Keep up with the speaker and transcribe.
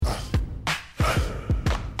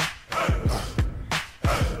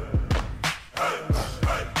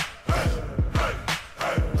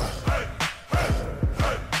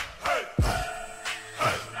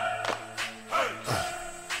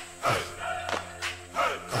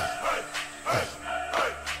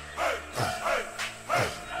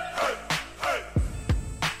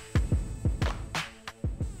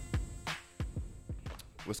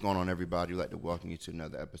going on, everybody? We'd like to welcome you to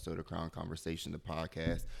another episode of Crown Conversation, the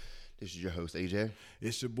podcast. This is your host, AJ.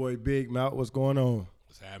 It's your boy, Big Mouth. What's going on?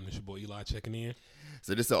 What's happening? It's your boy, Eli, checking in.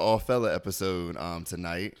 So this is an all-fella episode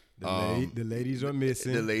tonight. The ladies are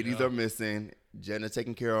missing. The ladies are missing. Jenna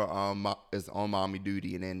taking care of is on mommy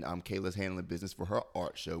duty, and then Kayla's handling business for her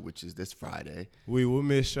art show, which is this Friday. We will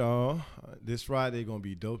miss y'all. This Friday going to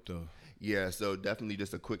be dope, though. Yeah, so definitely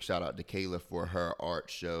just a quick shout-out to Kayla for her art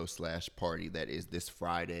show / party that is this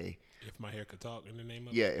Friday. If My Hair Could Talk in the name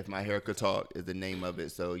of it? Yeah, If My Hair Could Talk is the name of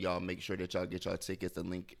it. So y'all make sure that y'all get y'all tickets. The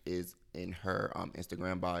link is in her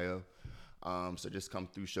Instagram bio. So just come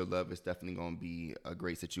through, show love. It's definitely going to be a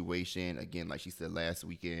great situation. Again, like she said last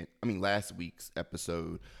week's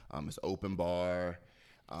episode, it's open bar,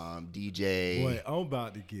 DJ. Boy, I'm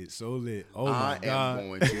about to get so lit. Oh, I my God. am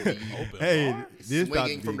going to be Open Hey, bar? this about to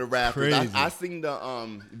swinging be from the rafters. crazy. I seen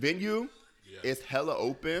the venue. Yeah. It's hella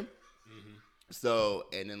open. So,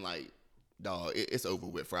 and then like, dog, it's over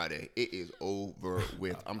with Friday. It is over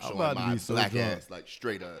with. I'm showing about to my be so black drunk. ass, like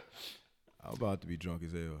straight up. I'm about to be drunk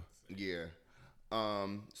as hell. Yeah.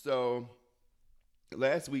 So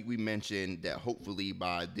last week we mentioned that hopefully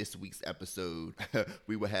by this week's episode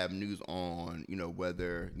we will have news on,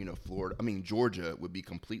 whether, Georgia would be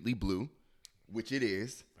completely blue, which it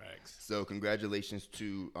is. Facts. So congratulations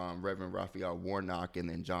to Reverend Raphael Warnock and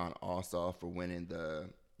then John Ossoff for winning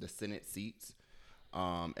the Senate seats.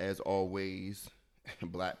 As always,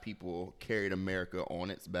 black people carried America on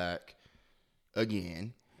its back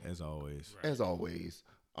again. As always. As always.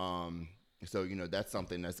 So, that's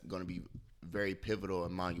something that's going to be very pivotal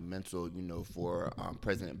and monumental, for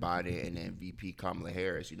President Biden and then VP Kamala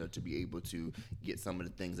Harris, to be able to get some of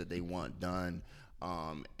the things that they want done.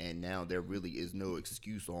 And now there really is no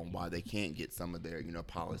excuse on why they can't get some of their,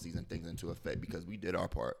 policies and things into effect because we did our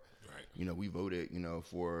part. Right. We voted,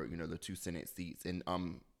 for, the 2 Senate seats. And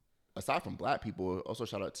aside from black people, also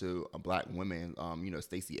shout out to black women,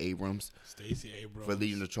 Stacey Abrams. For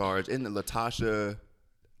leading the charge. And the Latasha.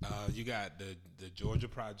 You got the Georgia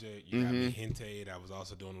Project. You got the Hinte that was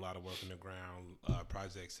also doing a lot of work on the ground.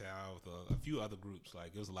 Project South. A few other groups.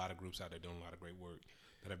 Like, there's a lot of groups out there doing a lot of great work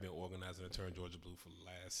that have been organizing to turn Georgia blue for the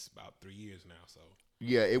last about 3 years now. So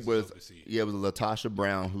yeah, it was Latasha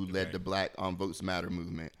Brown who led the Black Votes Matter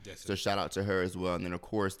movement. Yes, so shout out to her as well. And then of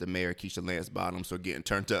course the mayor Keisha Lance Bottoms for getting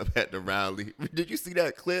turned up at the rally. Did you see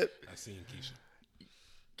that clip? I seen Keisha.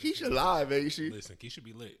 Keisha live, ain't she? Listen, Keisha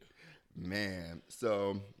be lit. Man,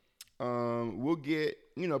 so we'll get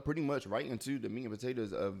pretty much right into the meat and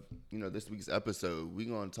potatoes of this week's episode. We're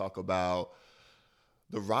gonna talk about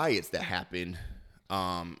the riots that happened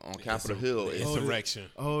on Capitol Hill. The insurrection.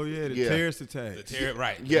 The terrorist attack.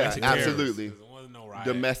 Right. Yeah, Domestic absolutely. terrorists. There wasn't no riot.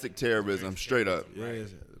 Domestic terrorism, straight up. Yeah,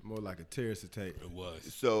 it's more like a terrorist attack. It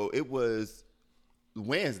was. So it was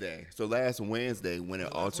Wednesday. So last Wednesday when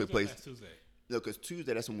it all took place. Last Tuesday. No, because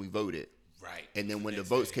Tuesday that's when we voted. Right. And then when the Next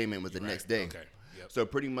votes day. came in was the You're next right. day. Okay. Yep. So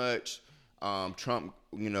pretty much Trump,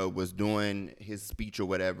 was doing his speech or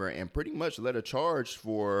whatever and pretty much led a charge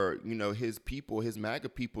for, his people, his MAGA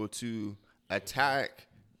people to attack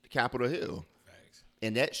Capitol Hill. Facts.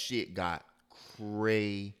 And that shit got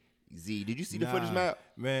crazy. Did you see the footage, Matt?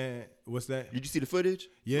 Man, what's that? Did you see the footage?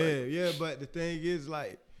 Yeah, but the thing is,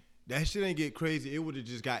 like, that shit ain't get crazy. It would have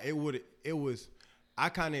just got, I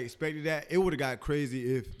kind of expected that. It would have got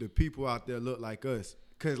crazy if the people out there looked like us.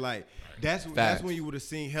 Because, like, that's when you would have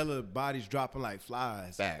seen hella bodies dropping like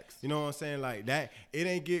flies. Facts. You know what I'm saying? Like, that, it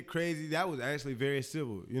ain't get crazy. That was actually very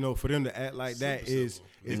civil. For them to act like that is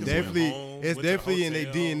Niggas definitely, went home, it's went to the definitely in their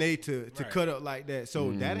hotel. DNA to Right. cut up like that.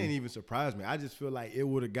 So that ain't even surprised me. I just feel like it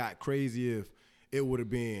would have got crazy if it would have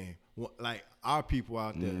been like our people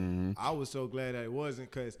out there. I was so glad that it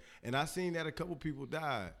wasn't and I seen that a couple people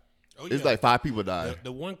died. Oh, It's like 5 people died.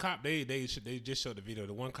 The one cop they just showed the video.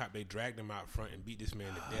 The one cop they dragged him out front and beat this man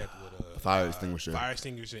to death with a Fire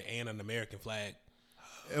extinguisher. and an American flag.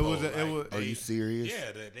 Are you serious?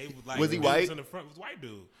 Yeah, they was like. Was he the dude white? Was in the front was white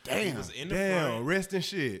dude. Damn. He was in the front. Rest in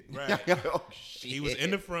shit. Right. Oh, shit. He was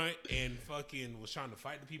in the front and fucking was trying to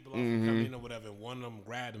fight the people off from coming in or whatever. And one of them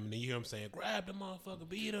grabbed him, and then you hear him saying, "Grab the motherfucker,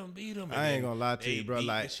 beat him." And I ain't gonna lie to they you, bro. beat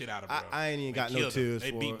Like, the shit out of bro. I ain't even They got no killed him. tears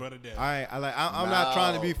They for beat it. brother death. I'm not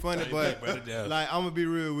trying to be funny, They but beat brother death. like I'm gonna be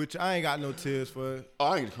real with you. I ain't got no tears for it. Oh,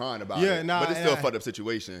 I ain't crying about Yeah, it. nah, but it's still a yeah. fucked up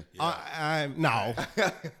situation. No.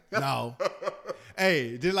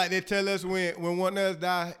 Hey, just like they tell us when one of us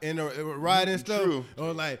die in a riot and stuff, True.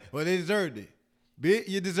 or like, well, they deserved it. Bitch,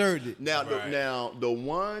 you deserved it. Now, Right. the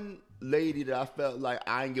one lady that I felt like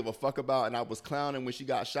I didn't give a fuck about, and I was clowning when she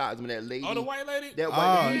got shot. I mean, that lady. Oh, the white lady. That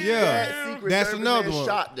white lady. yeah. That Secret That's Service another man one.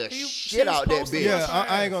 shot the She shit was out that supposed to bitch. Yeah, bust her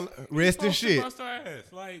I ain't ass. gonna rest in Supposed to shit. bust her ass.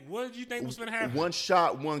 Like, what did you think was gonna happen? One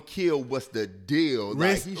shot, one kill. What's the deal? Like,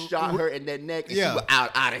 Rest- he shot her in that neck, and Yeah. she was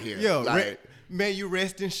out of here. Yeah, like, man, you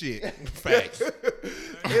rest in shit. Facts.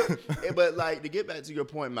 but like to get back to your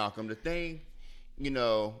point, Malcolm, the thing, we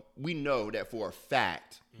know that for a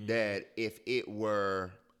fact that if it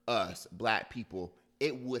were us, black people,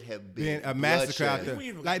 it would have been a massacre out bloodshed. there. We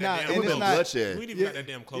ain't even Like, got nah, that and damn it's close. not. Bloodshed. We didn't even got that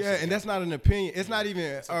damn close. Yeah, and that's not an opinion. It's not even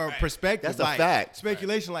a fact. perspective. That's a like, fact.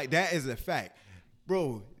 Speculation like that is a fact,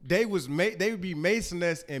 bro. They would be macing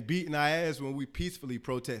us and beating our ass when we peacefully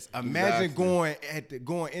protest. Imagine Exactly.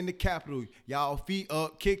 going in the Capitol, y'all feet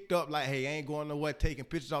up, kicked up, like, hey, I ain't going nowhere, taking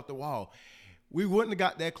pictures off the wall. We wouldn't have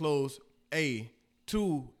got that close. A,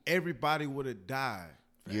 two, everybody would have died.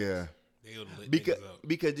 Yeah. They would've lit Because, niggas up.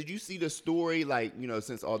 because did you see the story, like,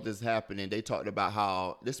 since all this happened, and they talked about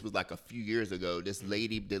how this was like a few years ago, this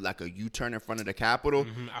lady did like a U-turn in front of the Capitol,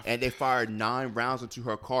 and they fired 9 rounds into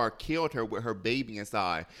her car, killed her with her baby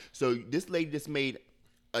inside. So this lady just made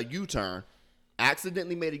a U-turn,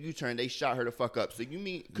 accidentally made a U-turn, they shot her the fuck up. So could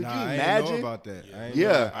you I imagine? ain't know about that.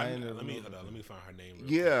 Yeah. Let me find her name. Real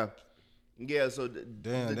quick. Yeah. Yeah, so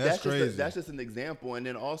Damn, that's that's crazy. that's just an example. And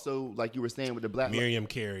then also, like you were saying with the Black Miriam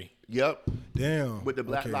Carey. Yep. Damn. With the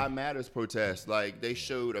Black Okay. Lives Matters protest, like they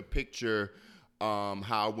showed a picture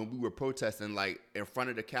how when we were protesting, like in front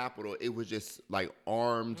of the Capitol, it was just like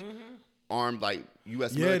armed like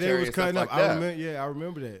U.S. Yeah, military they was and stuff cutting like up. that. I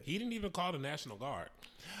remember that. He didn't even call the National Guard.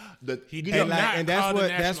 He did And, not and call the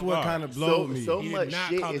that's National what Guard. kind of blowed me. so He did much not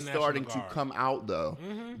shit call the is National starting to Guard. come out though.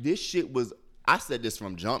 This shit was. I said this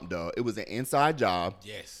from jump though. It was an inside job.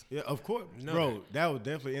 Yes. Yeah, of course, No, bro. man. That was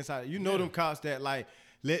definitely inside. You know them cops that like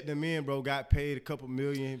let them in, bro. Got paid a couple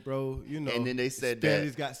million, bro. And then they said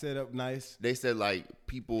Spanish that- got set up nice. They said like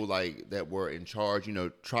people like that were in charge,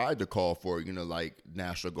 tried to call for, like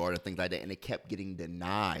National Guard and things like that, and they kept getting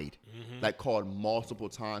denied. Like called multiple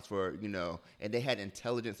times for, and they had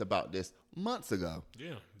intelligence about this months ago.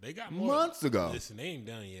 Yeah, they got more. Months ago. Listen, they ain't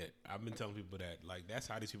done yet. I've been telling people that. Like, that's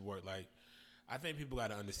how these people work. Like, I think people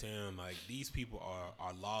got to understand, like, these people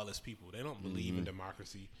are lawless people. They don't believe in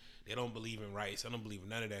democracy. They don't believe in rights. They don't believe in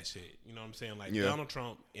none of that shit. You know what I'm saying? Like, Yeah. Donald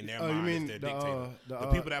Trump, in their Oh, you mind, mean is their the, dictator. the, The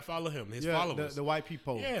people that follow him, his followers. the white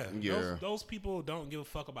people. Yeah, Yeah. Those people don't give a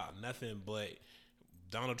fuck about nothing but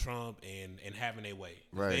Donald Trump and having their way.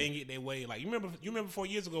 If Right. They ain't get their way. Like, you remember 4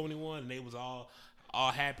 years ago when he won and they was all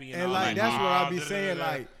happy and And all like that's what I be da, da, saying. da,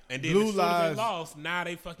 da. like and then blue as soon as lives. they lost, now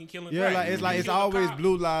they fucking killing. Yeah, right. like it's like You it's kill a always cop.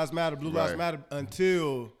 blue lives matter. Blue lives Right. matter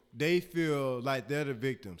until they feel like they're the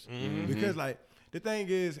victims. Mm-hmm. Because like the thing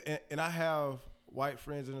is, and I have white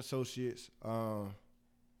friends and associates.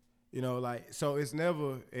 Like so it's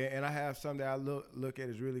never. And I have some that I look at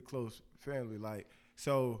as really close family. Like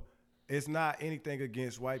so, it's not anything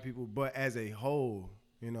against white people, but as a whole,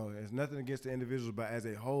 there's nothing against the individuals, but as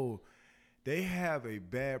a whole, they have a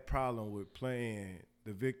bad problem with playing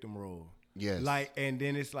the victim role. Yes. Like, and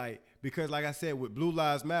then it's like, because like I said, with Blue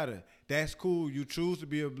Lives Matter, that's cool. You choose to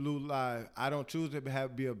be a blue live. I don't choose to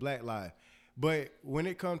be a black live. But when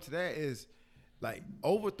it comes to that, is like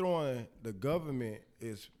overthrowing the government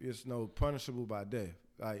is punishable by death.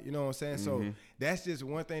 Like, you know what I'm saying? So that's just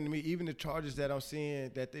one thing to me. Even the charges that I'm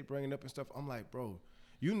seeing that they bringing up and stuff, I'm like, bro,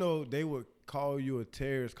 they would call you a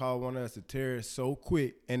terrorist, call one of us a terrorist so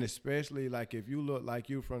quick, and especially like if you look like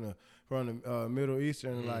you from the Middle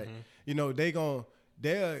Eastern, like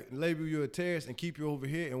they'll label you a terrorist and keep you over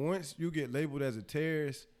here. And once you get labeled as a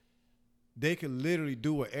terrorist, they can literally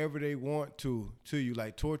do whatever they want to you,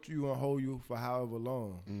 like torture you and hold you for however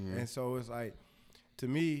long. And so it's like, to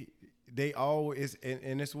me, they always,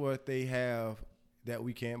 and it's what they have that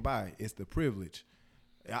we can't buy. It's the privilege.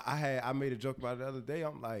 I made a joke about it the other day.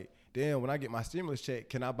 I'm like, damn, when I get my stimulus check,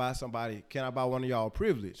 can I buy one of y'all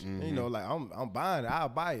privilege? And, like I'm buying it. I'll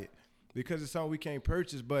buy it because it's something we can't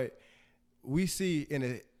purchase. But we see in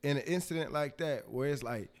an incident like that where it's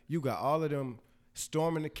like you got all of them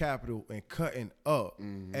storming the Capitol and cutting up,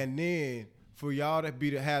 and then for y'all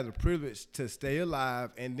to have the privilege to stay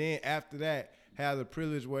alive, and then after that have the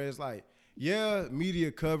privilege where it's like, yeah, media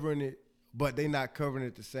covering it, but they not covering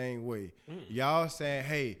it the same way. Y'all saying,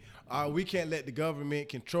 hey, we can't let the government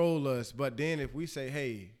control us, but then if we say,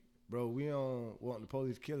 hey, bro, we don't want the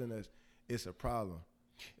police killing us, it's a problem.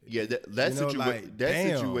 Yeah, that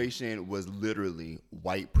damn. situation was literally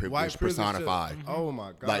white privilege personified. Oh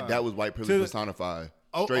my God. Like that was white privilege personified.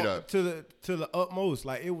 Straight up. To the utmost.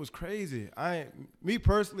 Like it was crazy. Me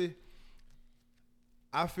personally,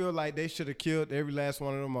 I feel like they should have killed every last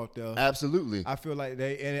one of them out there. Absolutely. I feel like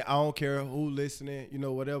and I don't care who listening,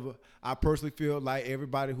 whatever. I personally feel like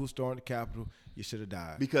everybody who stormed the Capitol, you should have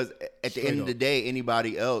died. Because at the end of the up. day,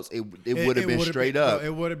 anybody else, it would have been straight up.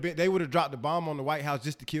 It would have been. They would have dropped the bomb on the White House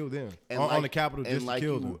just to kill them, on the Capitol just to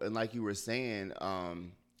kill them. And like you were saying,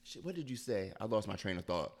 what did you say? I lost my train of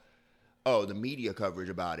thought. Oh, the media coverage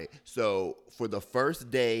about it. So for the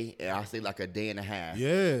first day, and I say like a day and a half,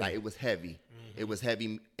 like it was heavy. It was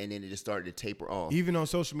heavy, and then it just started to taper off. Even on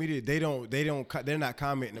social media, they're not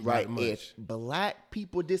commenting about it much. If black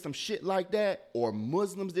people did some shit like that, or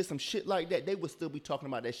Muslims did some shit like that, they would still be talking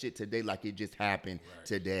about that shit today like it just happened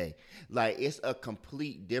today. Like, it's a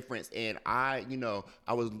complete difference. And I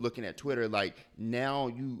was looking at Twitter, like, now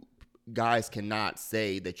you guys cannot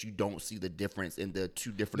say that you don't see the difference in the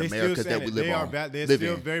two different Americas that we live on. They're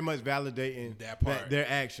still very much validating that part. Their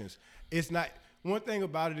actions. It's not. One thing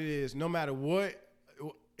about it is, no matter what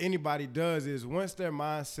anybody does, is once their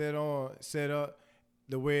mind set up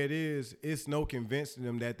the way it is, it's no convincing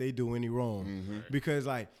them that they do any wrong. Mm-hmm. Because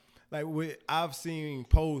I've seen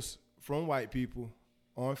posts from white people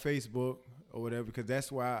on Facebook or whatever, because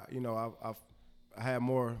that's why I have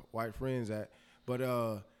more white friends at. But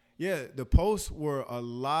the posts were a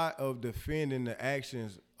lot of defending the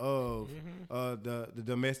actions of the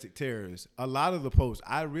domestic terrorists. A lot of the posts,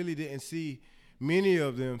 I really didn't see many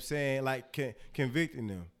of them saying, like, convicting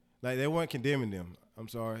them. Like, they weren't condemning them. I'm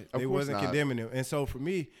sorry. They wasn't condemning them. And so for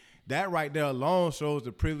me, that right there alone shows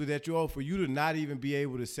the privilege that you owe, for you to not even be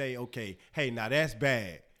able to say, okay, hey, now that's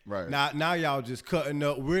bad. Right. Now y'all just cutting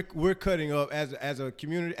up. We're cutting up as a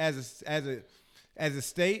community, as a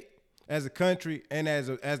state, as a country, and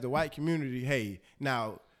as the white community. Hey,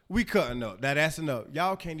 now we cutting up. That's enough.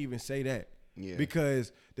 Y'all can't even say that. Yeah.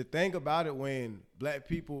 Because the thing about it, when black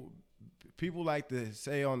people like to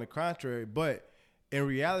say on the contrary, but in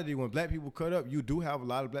reality, when black people cut up, you do have a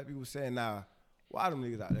lot of black people saying, "Nah, why them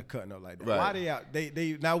niggas out there cutting up like that? Right. Why they out?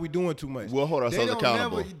 They now we doing too much. We'll hold ourselves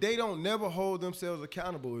accountable. They don't never hold themselves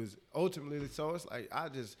accountable. Is ultimately so. It's like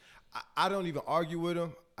I don't even argue with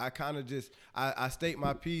them. I kind of just I state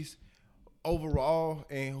my piece overall,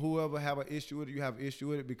 and whoever have an issue with it, you have an issue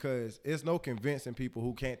with it, because it's no convincing people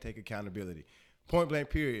who can't take accountability. Point blank.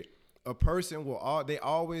 Period. A person they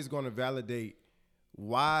always going to validate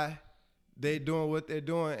why they doing what they're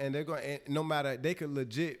doing, and they're going, and no matter, they could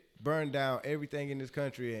legit burn down everything in this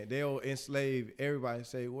country and they'll enslave everybody and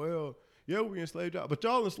say, well, yeah, we enslaved y'all, but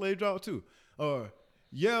y'all enslaved y'all too. Or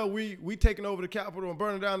yeah, we taking over the Capitol and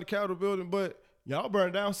burning down the Capitol building, but y'all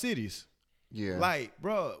burning down cities. Yeah. Like,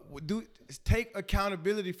 bro, take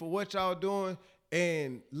accountability for what y'all doing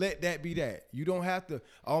and let that be that. You don't have to,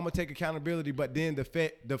 I'm going to take accountability, but then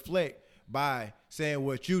deflect by saying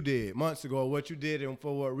what you did months ago, what you did and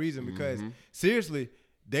for what reason. Because seriously,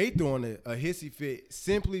 they throwing a hissy fit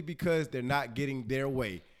simply because they're not getting their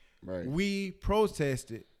way. Right. We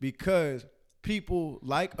protested because people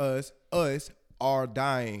like us are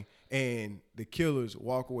dying and the killers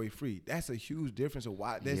walk away free. That's a huge difference of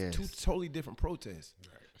why. There's two totally different protests.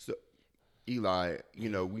 Right. So, Eli,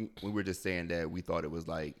 we were just saying that we thought it was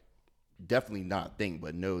like definitely not think,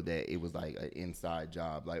 but know that it was like an inside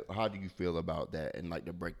job. Like, how do you feel about that and like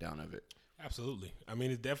the breakdown of it? Absolutely. I mean,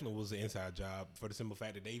 it definitely was an inside job for the simple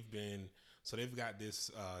fact that they've got this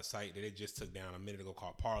site that they just took down a minute ago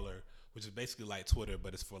called Parler, which is basically like Twitter,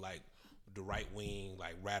 but it's for like the right wing,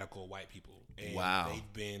 like radical white people.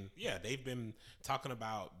 And they've been talking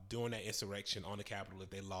about doing that insurrection on the Capitol if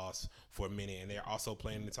they lost for a minute, and they're also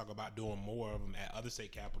planning to talk about doing more of them at other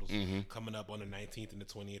state capitals coming up on the 19th and the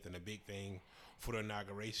 20th, and a big thing for the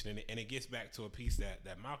inauguration. And it gets back to a piece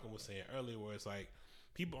that Malcolm was saying earlier, where it's like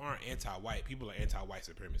people aren't anti-white, people are anti-white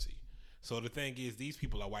supremacy. So the thing is, these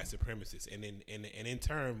people are white supremacists, and in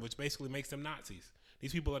turn, which basically makes them Nazis.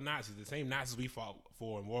 These people are Nazis, the same Nazis we fought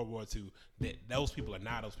for in World War II. Those people are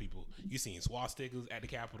not those people. You seen swastikas at the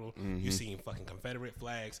Capitol. You seen fucking Confederate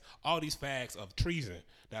flags. All these flags of treason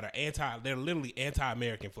that are they're literally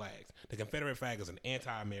anti-American flags. The Confederate flag is an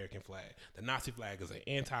anti-American flag. The Nazi flag is an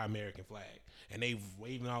anti-American flag. And they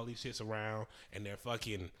waving all these shits around, and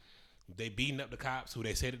they beating up the cops who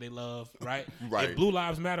they say that they love, right? Right. If Blue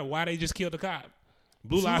Lives Matter, why they just killed the cop?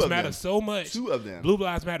 Blue Lives Matter so much. Two of them. Blue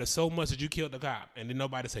Lives Matter so much that you killed the cop, and then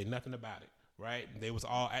nobody say nothing about it, right? They was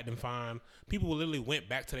all acting fine. People literally went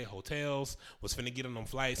back to their hotels, was finna get on them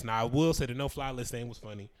flights. Now, I will say the no-fly list thing was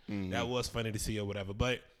funny. That was funny to see or whatever.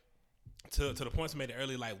 But to the points I made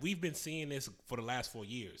earlier, like, we've been seeing this for the last 4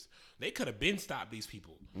 years. They could have been stopped these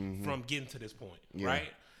people from getting to this point, right?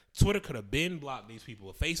 Twitter could have been blocked these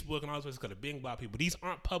people. Facebook and all those places could have been blocked people. These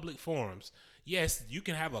aren't public forums. Yes, you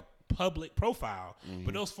can have a public profile,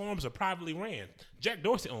 but those forums are privately ran. Jack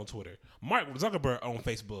Dorsey on Twitter, Mark Zuckerberg on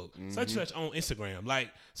Facebook, such on Instagram. Like,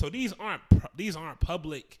 so these aren't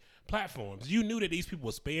public platforms. You knew that these people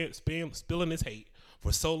were spilling this hate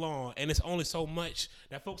for so long, and it's only so much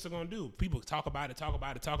that folks are gonna do. People talk about it,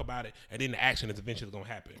 and then the action is eventually gonna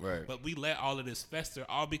happen. Right. But we let all of this fester,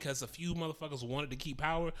 all because a few motherfuckers wanted to keep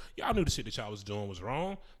power. Y'all knew the shit that y'all was doing was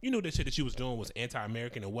wrong. You knew the shit that you was doing was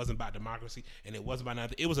anti-American. It wasn't about democracy, and it wasn't about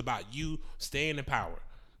nothing. It was about you staying in power,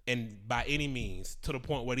 and by any means, to the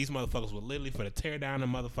point where these motherfuckers were literally finna tear down the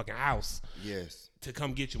motherfucking house. Yes. To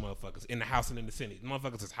come get you motherfuckers in the House and in the Senate.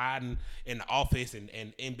 Motherfuckers is hiding in the office and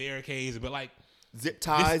in barricades, but like zip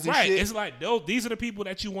ties and right. shit. It's like these are the people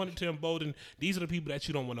that you wanted to embolden. These are the people that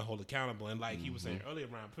you don't want to hold accountable. And like he was saying earlier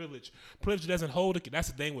around privilege doesn't hold.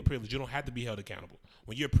 That's the thing with privilege. You don't have to be held accountable.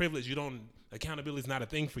 When you're privileged, accountability is not a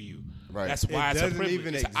thing for you. Right. That's why it's a privilege.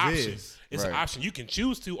 Even it's an option. exist. It's an Right. option. You can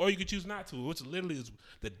choose to, or you can choose not to, which literally is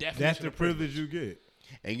the definition. That's the of privilege. privilege you get.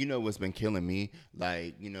 And you know what's been killing me?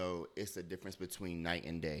 Like, it's a difference between night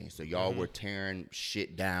and day. So y'all were tearing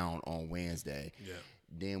shit down on Wednesday. Yeah.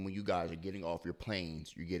 Then when you guys are getting off your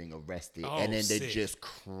planes, you're getting arrested. Oh, and then they're sick. just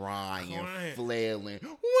crying, Crying. flailing.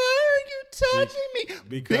 Why are you touching me?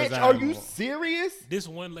 Because Bitch, are I'm- you serious? This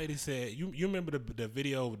one lady said, you remember the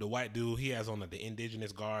video of the white dude? He has on like the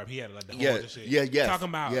indigenous garb. He had like the Yeah, horns and shit. yeah, yes, Talking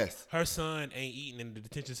about yes. her son ain't eating in the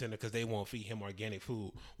detention center because they won't feed him organic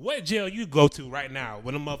food. What jail you go to right now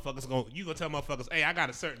when the motherfuckers you gonna tell motherfuckers, hey, I got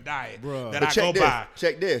a certain diet Bruh. that But I go by.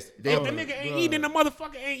 Check this. They, If the nigga ain't eating, the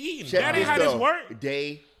motherfucker ain't eating. check That ain't this, how though. this work. They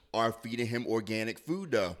are feeding him organic food,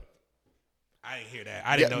 though. I didn't hear that.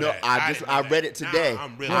 I didn't know that. I read it today. Nah,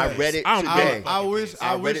 I'm really I pissed. read it I'm today. really I wish pissed. I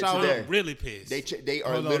I read wish it I today. was. Really pissed. They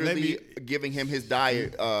are Hold on, let literally me- giving him his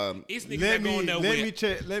diet. These niggas Let that go in me there let with me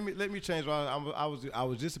check. Let me change. I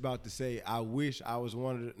was just about to say I wish I was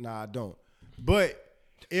one of the. Nah, I don't. But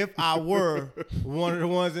if I were one of the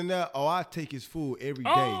ones in there, I take his food every day.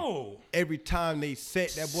 Oh. Every time they set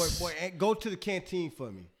that boy, go to the canteen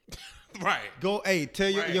for me. right. Go, hey,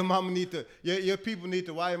 tell Right. your mama need to, your people need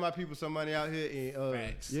to wire my people some money out here. And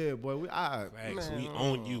Facts. yeah, boy, Facts. We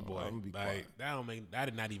own you, boy. Like that don't make. I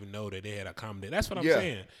did not even know that they had accommodated. That's what I'm Yeah.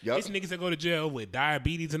 saying. Yup. These niggas that go to jail with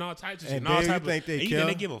diabetes and all types of shit. And And all then you types think of, they and you care?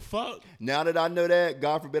 think they give a fuck? Now that I know that,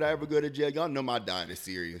 God forbid I ever go to jail, y'all know my diet is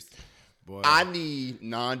serious. boy. I need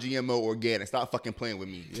non-GMO organic. Stop fucking playing with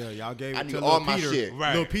me. Yeah, y'all gave I it need to all Lil my Peter. shit.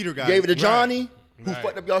 Right. Lil Peter got Gave it to Right. Johnny, who Right.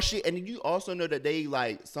 fucked up y'all shit. And then you also know that they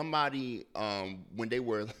somebody when they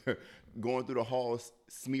were going through the halls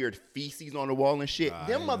smeared feces on the wall and shit.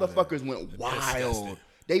 Them motherfuckers went wild. Disgusting.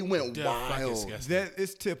 They went They're fucking wild. disgusting. That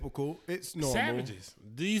it's typical. It's normal. Savages.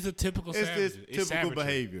 These are typical It's savages. this It's typical savagery.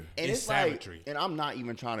 behavior. And It's it's like, savagery. and I'm not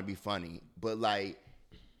even trying to be funny, but like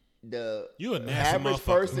the You a nasty average motherfucker.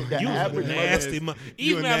 person, the you average a nasty mother-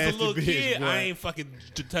 Even you a as a nasty little bitch, kid, boy. I ain't fucking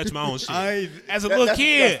to touch my own shit. I ain't- As a That- little that's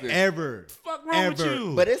kid, disgusting. Ever. fuck wrong with Ever.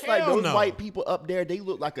 you? But it's like Hell those no. white people up there, they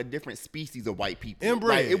look like a different species of white people.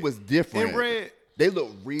 Inbred. Like, it was different. Inbred. They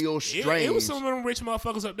look real strange. It was some of them rich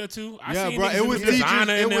motherfuckers up there too. I Yeah, seen bro, niggas it in was the teachers,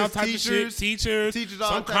 designer it and all was types of shit. teachers, all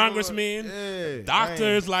Some type of- congressmen, yeah,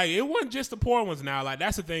 doctors. Like it wasn't just the poor ones. Now, like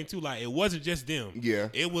that's the thing too. Like it wasn't just them. Yeah.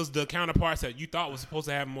 it was the counterparts that you thought was supposed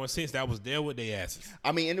to have more sense that was there with their asses.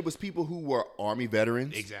 I mean, and it was people who were Army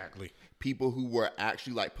veterans. Exactly. People who were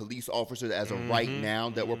actually like police officers as of right now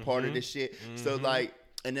that were part of this shit. So like,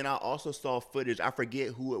 and then I also saw footage. I forget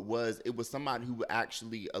who it was. It was somebody who was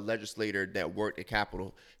actually a legislator that worked at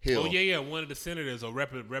Capitol Hill. Oh yeah. One of the senators or He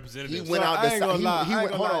representatives. went So, out I the ain't gonna side. lie, He I ain't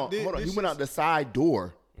went. gonna Hold lie. on. This- Hold on. He this went is- out the side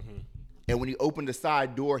door. And when he opened the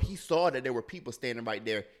side door, he saw that there were people standing right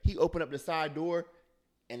there. He opened up the side door,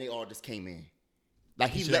 and they all just came in.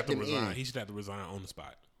 Like he should let have to them resign. in. He should have to resign on the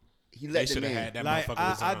spot. He They let should them have in. had that Like motherfucker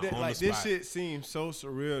resign I did, on like the this spot. shit seems so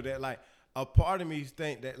surreal that like a part of me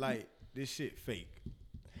think that like this shit fake.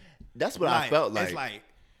 That's what I felt like. It's like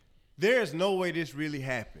there's no way this really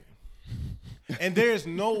happened, and there's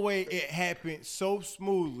no way it happened so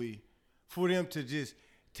smoothly for them to just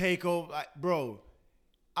take over. Like, bro,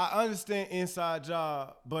 I understand inside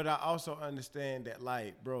job, but I also understand that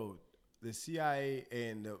like, bro, the CIA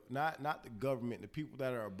and the not the government, the people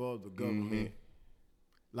that are above the government,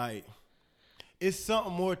 like. It's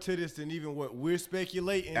something more to this than even what we're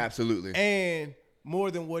speculating. Absolutely. And more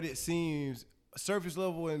than what it seems, surface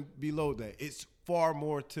level and below that. It's far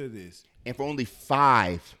more to this. And for only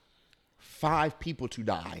five people to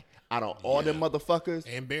die out of all them motherfuckers.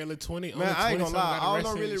 And barely 20. Man, I ain't gonna lie. I'm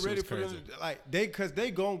not really Shit ready was for them. crazy. Like cause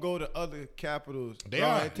they gonna go to other capitals. They Bro,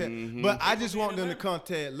 are. But I just want them to come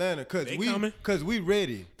to Atlanta They coming. cause we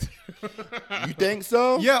ready. You think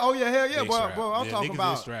so? Yeah, oh yeah, hell yeah, Big bro. strap. Bro, I'm Yeah, talking niggas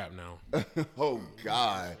about is strapped now. Oh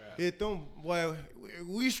God. hit them. Boy,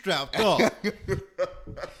 we strapped up.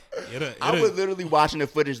 I was literally watching the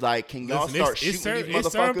footage like, can y'all Listen, start shooting these in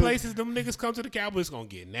certain motherfuckers? places, them niggas come to the Cowboys, it's gonna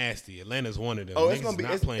get nasty. Atlanta's one of them. Oh, it's Niggas gonna be.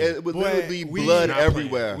 not It's, playing. it would Boy, literally be we blood not playing.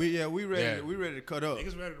 everywhere. We ready. Yeah. We ready to cut up.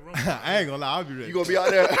 Niggas ready to run. I ain't gonna lie. I'll be ready. You gonna be out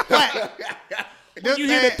there? This you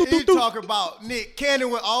hear man, that toot, he toot, toot? talking about Nick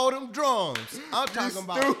Cannon with all them drums. I'm talking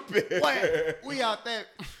about stupid. what? We out there.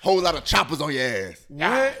 Whole lot of choppers on your ass.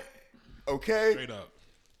 What? Okay. Straight up.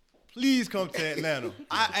 Please come to Atlanta.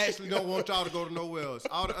 I actually don't want y'all to go to nowhere else.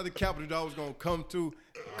 All the other capitals y'all was gonna come to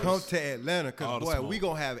Atlanta, All cause the boy, smoke. we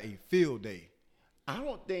gonna have a field day. I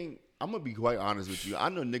don't think. I'm gonna be quite honest with you. I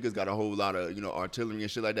know niggas got a whole lot of artillery and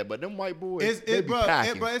shit like that, but them white boys, they be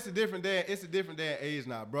packing. It's a different day. It's a different day and age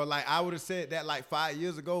now, bro. Like I would have said that like 5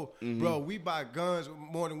 years ago, bro. We buy guns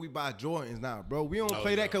more than we buy Jordans now, bro. We don't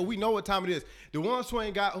play that because we know what time it is. The ones who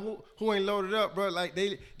ain't got who ain't loaded up, bro. Like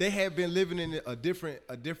they have been living in a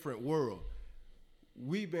different world.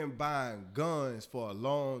 We've been buying guns for a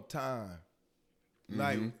long time.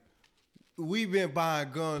 Like we've been buying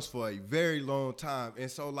guns for a very long time, and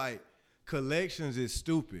so like. Collections is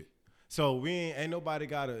stupid. So we ain't nobody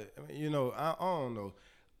got to, I don't know.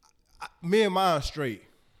 Me and mine straight.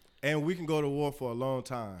 And we can go to war for a long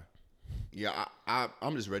time. Yeah,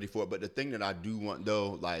 I'm just ready for it. But the thing that I do want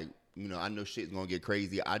though, like, I know shit's gonna get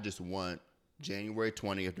crazy. I just want January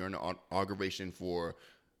 20th during the inauguration for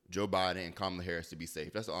Joe Biden and Kamala Harris to be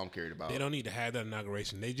safe. That's all I'm cared about. They don't need to have that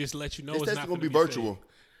inauguration. They just let you know It's it's just not gonna be safe. virtual.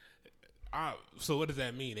 So what does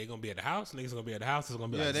that mean? They gonna be at the house? Niggas gonna be at the house? It's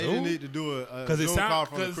gonna be Yeah, like they Zoom? didn't need to do a Because Zoom call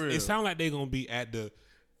from the crib. it sound like they gonna be at the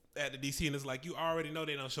DC, and it's like you already know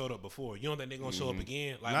they done showed up before. You don't think they gonna show up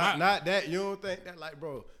again? Like not that. You don't think that, like,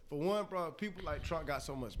 bro. For one, bro, people like Trump got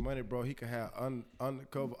so much money, bro. He could have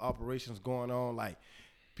undercover operations going on. Like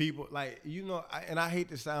people, like and I hate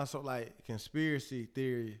to sound so like conspiracy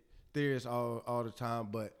theorists all the time,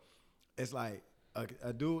 but it's like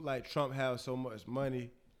a dude like Trump has so much money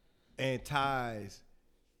and ties.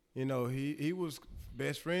 He was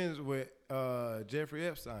best friends with Jeffrey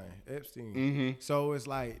Epstein. So it's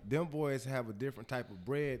like them boys have a different type of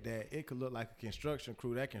bread that it could look like a construction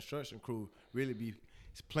crew. That construction crew really be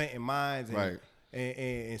planting mines and Right.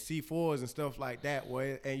 and C4s and stuff like that.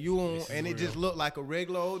 And it just looked like a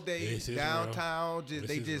regular old day This is downtown. real. Just This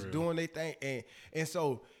they is just real. doing their thing. And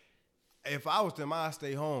so if I was them, I'd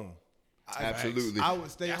stay home. Absolutely. I would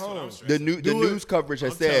stay That's what I'm home. stressing. The Do it. news coverage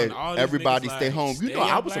has I'm telling said all these everybody niggas, stay like, home. stay I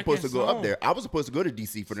out was black supposed to ass go up home. there. I was supposed to go to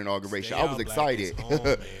DC for the inauguration. Stay I was out black excited. ass home,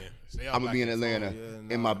 man. Stay out I'm gonna black be in ass Atlanta home.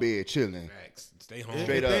 Yeah, in my bed chilling. Facts. Stay home.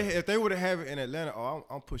 Straight up. If they would have it in Atlanta,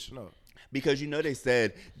 I'm pushing up. Because they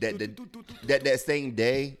said that that same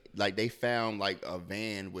day, like they found like a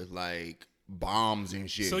van with like bombs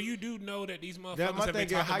and shit. So you do know that these motherfuckers That- my have been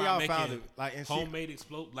thing is, talking how about y'all found making it? Like, and see- homemade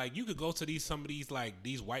explode. Like you could go to some of these like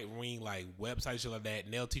these white wing like websites shit like that,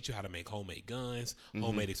 and they'll teach you how to make homemade guns,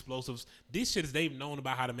 homemade explosives. These shits they've known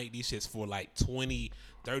about how to make these shits for like 20,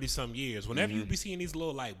 30 some years. Whenever you be seeing these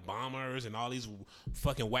little like bombers and all these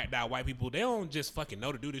fucking whacked out white people, they don't just fucking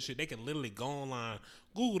know to do this shit. They can literally go online,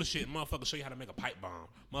 Google the shit, motherfucker show you how to make a pipe bomb.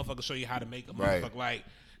 Motherfucker show you how to make a Right. motherfucker like.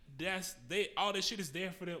 All this shit is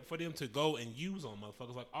there for them to go and use on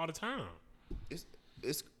motherfuckers like all the time. it's a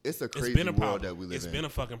It's crazy been a world problem. that we live It's in. been a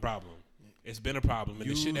fucking problem. It's been a problem, and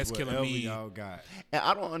the shit Use that's killing whatever me. y'all got. And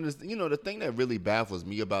I don't understand. The thing that really baffles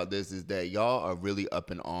me about this is that y'all are really up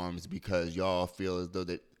in arms because y'all feel as though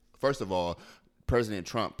that, first of all, President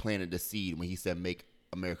Trump planted the seed when he said "Make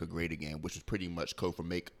America Great Again," which is pretty much code for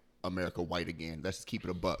 "Make America White Again." Let's just keep it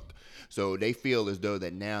a buck. So they feel as though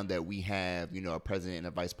that now that we have, a president and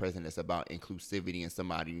a vice president that's about inclusivity and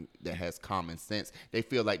somebody that has common sense, they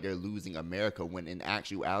feel like they're losing America when in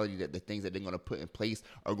actuality that the things that they're going to put in place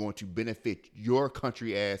are going to benefit your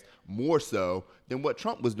country ass more so than what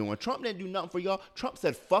Trump was doing. Trump didn't do nothing for y'all. Trump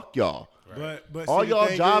said, fuck y'all. But All see, the y'all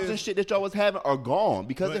thing jobs is- and shit that y'all was having are gone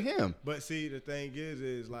because of him. But see, the thing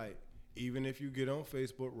is like, even if you get on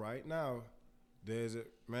Facebook right now, there's a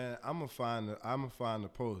man. I'm gonna find the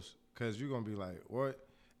post because you're gonna be like, what?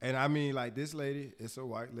 And I mean, like this lady, it's a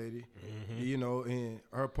white lady, and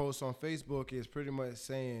her post on Facebook is pretty much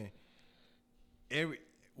saying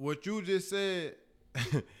what you just said.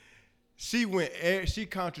 She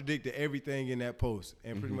contradicted everything in that post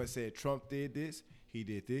and pretty much said Trump did this, he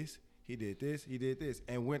did this, he did this, he did this,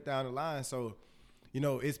 and went down the line. So,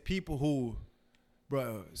 it's people who,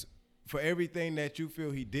 bro, for everything that you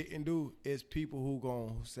feel he didn't do, it's people who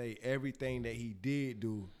gonna say everything that he did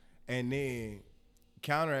do, and then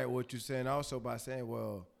counteract what you're saying also by saying,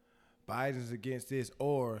 well, Biden's against this,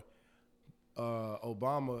 or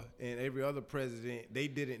Obama and every other president, they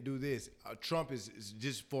didn't do this. Trump is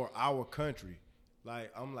just for our country.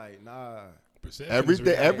 Like, I'm like, nah.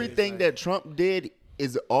 Everything that Trump did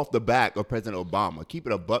is off the back of President Obama. Keep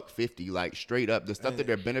it $1.50, like straight up. The stuff that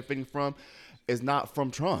they're benefiting from is not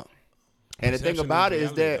from Trump. And the thing about it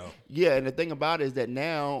is that, and the thing about it is that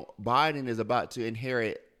now Biden is about to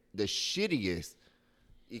inherit the shittiest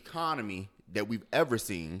economy that we've ever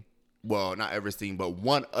seen. Well, not ever seen, but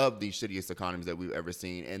one of the shittiest economies that we've ever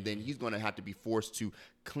seen. And then he's going to have to be forced to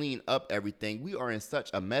clean up everything. We are in such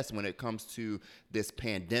a mess when it comes to this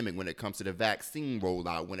pandemic, when it comes to the vaccine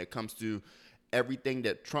rollout, when it comes to everything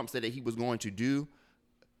that Trump said that he was going to do.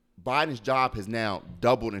 Biden's job has now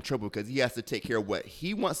doubled and tripled because he has to take care of what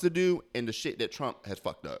he wants to do and the shit that Trump has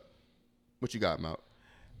fucked up. What you got, Mal?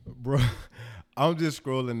 Bro, I'm just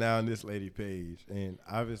scrolling down this lady page, and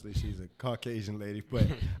obviously she's a Caucasian lady, but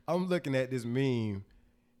I'm looking at this meme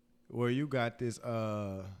where you got this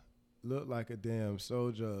look like a damn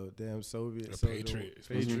soldier, damn Soviet soldier,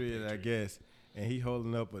 patriot, I guess, and he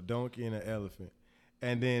holding up a donkey and an elephant.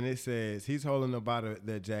 And then it says, he's holding up out of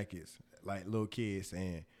their jackets, like little kids,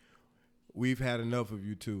 saying, "We've had enough of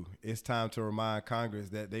you two. It's time to remind Congress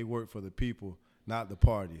that they work for the people, not the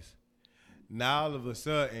parties." Now all of a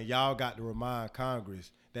sudden, y'all got to remind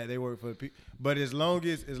Congress that they work for the people. But as long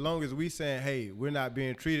as we saying, hey, we're not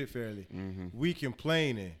being treated fairly, we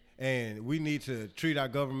complaining, and we need to treat our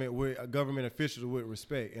government officials with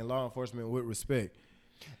respect and law enforcement with respect.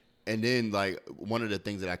 And then, like, one of the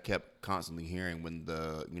things that I kept constantly hearing when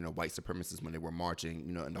the, white supremacists, when they were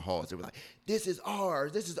marching, in the halls, they were like, this is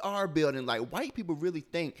ours, this is our building. Like, white people really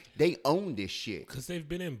think they own this shit. Because they've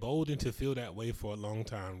been emboldened to feel that way for a long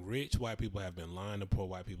time. Rich white people have been lying to poor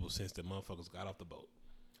white people since the motherfuckers got off the boat.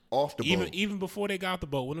 Even before they got off the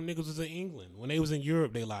boat, when them niggas was in England, when they was in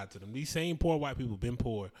Europe, they lied to them. These same poor white people been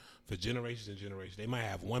poor for generations and generations. They might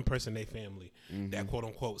have one person in their family that quote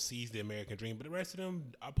unquote sees the American dream, but the rest of them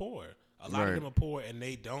are poor. A lot of them are poor, and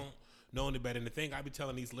they don't know any better. And the thing I be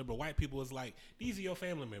telling these liberal white people is like, these are your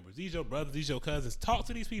family members, these your brothers, these your cousins. Talk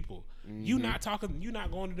to these people. You not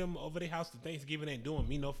going to them over their house to Thanksgiving ain't doing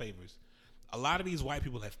me no favors. A lot of these white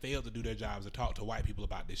people have failed to do their jobs to talk to white people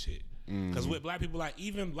about this shit. Because with black people, like,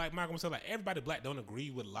 even like Malcolm said, like, everybody black don't agree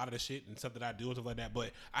with a lot of the shit and stuff that I do and stuff like that.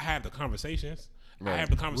 But I have the conversations. Right. I have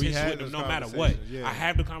the conversation with them no matter what. Yeah. I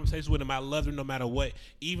have the conversation with them. I love them no matter what.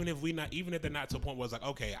 Even if they're not to a point where it's like,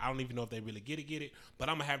 okay, I don't even know if they really get it. But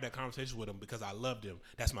I'm gonna have that conversation with them because I love them.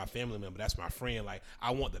 That's my family member. That's my friend. Like,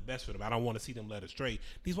 I want the best for them. I don't want to see them led astray.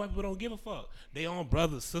 These white people don't give a fuck. They own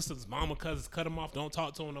brothers, sisters, mama, cousins. Cut them off. Don't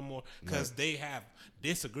talk to them no more because they have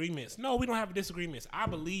disagreements. No, we don't have disagreements. I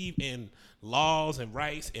believe in laws and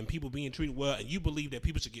rights and people being treated well, and you believe that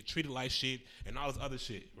people should get treated like shit and all this other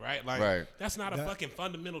shit, right? Like, that's not a fucking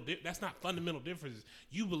fundamental. That's not fundamental differences.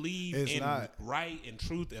 You believe in right and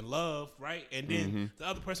truth and love, right? And then the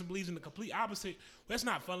other person believes in the complete opposite. That's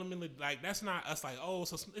not fundamentally, like, that's not us like, oh,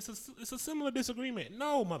 so it's a similar disagreement.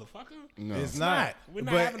 No, motherfucker. No. It's not. We're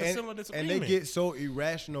not having a similar disagreement. And they get so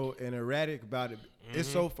irrational and erratic about it. It's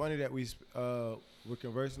so funny that we're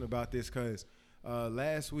conversing about this because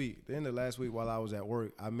last week, the end of last week while I was at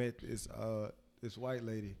work, I met this white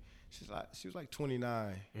lady. She was like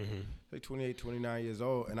 29, like 28, 29 years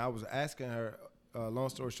old. And I was asking her, long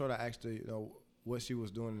story short, I asked her, what she was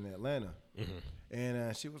doing in Atlanta.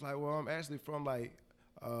 And she was like, well, I'm actually from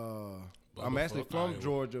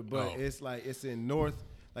Georgia, but it's in North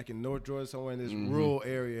Georgia, somewhere in this rural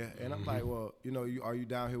area. And I'm like, well, are you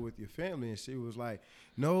down here with your family? And she was like,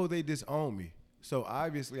 no, they disown me. So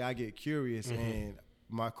obviously I get curious and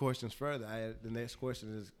my questions further. The next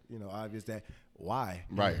question is, obvious that why?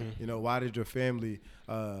 Right. Why did your family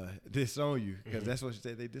disown you? Because that's what she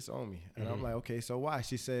said, they disown me. And I'm like, okay, so why?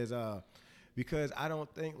 She says, because I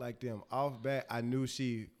don't think like them. Off bat, I knew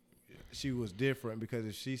she was different because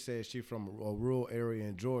if she said she from a rural area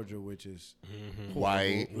in Georgia, which is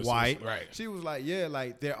white, right? She was like, yeah,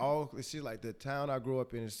 like they're all. She's like, the town I grew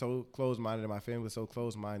up in is so close-minded, and my family is so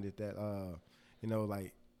close-minded that,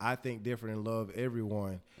 like I think different and love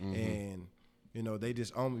everyone, and they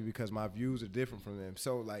disown me because my views are different from them.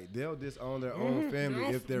 So like they'll disown their own family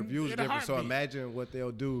if their views are different. So imagine what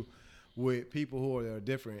they'll do with people who are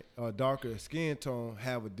different, darker skin tone,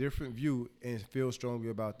 have a different view and feel strongly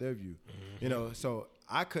about their view. So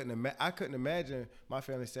I couldn't imagine my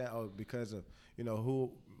family saying, "Oh, because of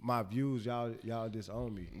who my views, y'all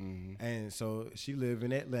disown me." And so she lived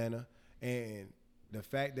in Atlanta, and the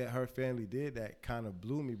fact that her family did that kind of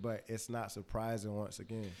blew me. But it's not surprising once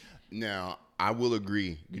again. Now I will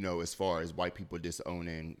agree. As far as white people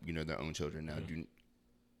disowning their own children. Now,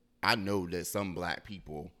 I know that some black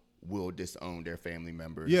people will disown their family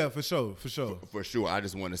members. Yeah, for sure. For sure. I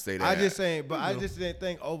just want to say that. I just saying, but I just didn't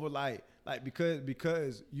think over like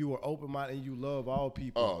because you were open minded and you love all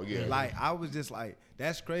people. Oh, yeah. Like I was just like,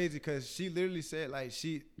 that's crazy because she literally said like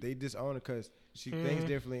they disown her because she thinks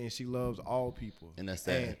differently and she loves all people. And that's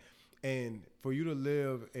sad. And for you to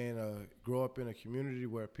live and grow up in a community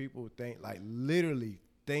where people think like literally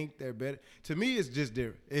think they're better. To me, it's just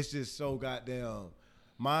different. It's just so goddamn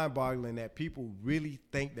mind-boggling that people really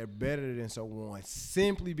think they're better than someone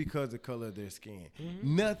simply because of the color of their skin.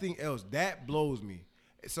 Nothing else. That blows me.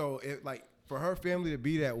 So, like, for her family to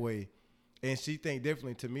be that way and she think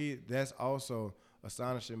differently, to me, that's also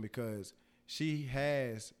astonishing because she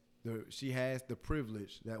has the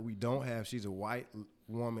privilege that we don't have. She's a white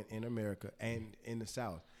woman in America and in the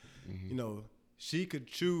South. You know, she could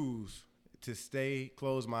choose to stay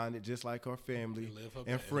closed-minded just like her family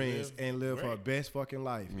and friends and live her best fucking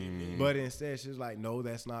life. But instead, she's like, no,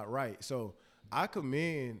 that's not right. So I do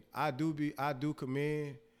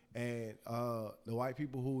commend and the white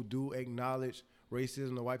people who do acknowledge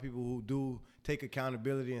racism, the white people who do take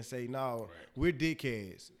accountability and say, no, we're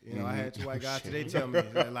dickheads. You know, I had two white guys today tell me,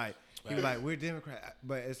 like, he was like, we're Democrat.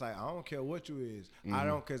 But it's like, I don't care what you is.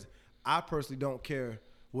 Because I personally don't care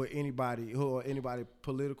what anybody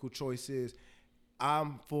political choice is.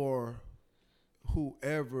 I'm for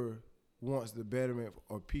whoever wants the betterment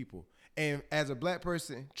of people. And as a black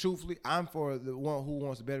person, truthfully, I'm for the one who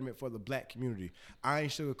wants the betterment for the black community. I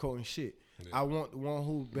ain't sugarcoating shit. Yeah. I want the one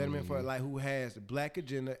who betterment for like who has the black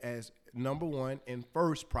agenda as number one and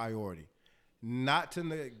first priority. Not to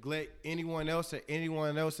neglect anyone else or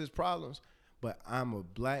anyone else's problems, but I'm a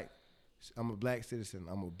black citizen.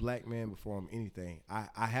 I'm a black man before I'm anything.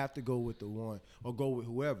 I have to go with the one or go with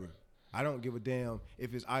whoever. I don't give a damn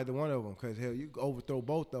if it's either one of them because, hell, you can overthrow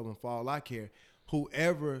both of them for all I care.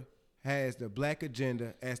 Whoever has the black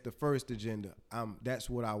agenda as the first agenda, that's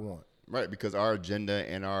what I want. Right, because our agenda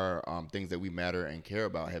and our things that we matter and care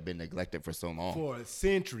about have been neglected for so long. For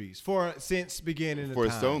centuries, since beginning of time. For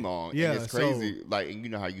time. so long. Yeah, and it's crazy. Like, and you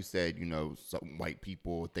know how you said, you know, some white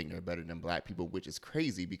people think they're better than black people, which is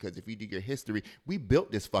crazy because if you do your history, we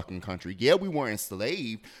built this fucking country. Yeah, we weren't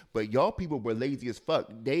enslaved, but y'all people were lazy as fuck.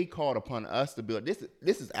 They called upon us to build this.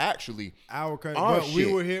 This is actually our country. But shit.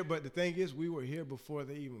 We were here. But the thing is, we were here before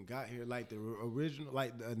they even got here. Like the original,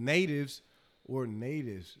 like the natives. Were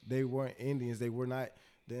natives. They weren't Indians. They were not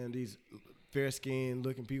these fair-skinned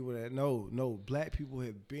looking people that no. Black people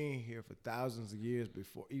have been here for thousands of years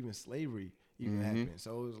before even slavery even happened.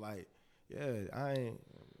 So it was like, yeah, I ain't.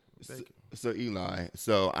 So Eli,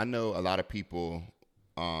 I know a lot of people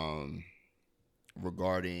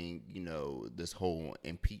regarding, you know, this whole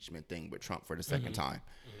impeachment thing with Trump for the second time.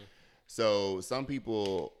 So some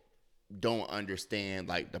people don't understand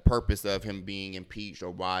like the purpose of him being impeached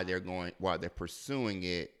or why they're pursuing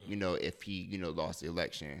it, you know, if he, you know, lost the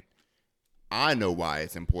election. I know why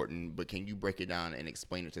it's important, but can you break it down and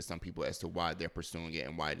explain it to some people as to why they're pursuing it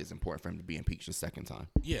and why it is important for him to be impeached a second time?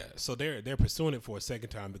 Yeah, so they're pursuing it for a second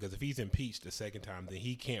time because if he's impeached a second time, then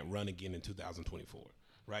he can't run again in 2024.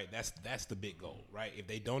 Right, that's the big goal, right? If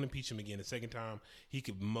they don't impeach him again the second time, he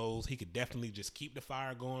could definitely just keep the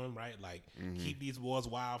fire going, right? Like keep these wars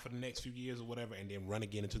wild for the next few years or whatever, and then run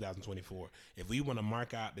again in 2024. If we want to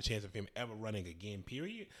mark out the chance of him ever running again,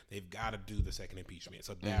 period, they've got to do the second impeachment.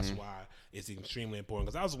 So that's why it's extremely important.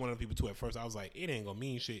 Because I was one of the people too. At first, I was like, it ain't gonna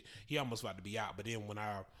mean shit. He almost about to be out. But then when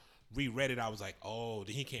I reread it, I was like, oh,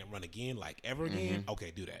 then he can't run again, like ever again.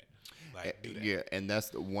 Okay, do that. Like, do that. Yeah, and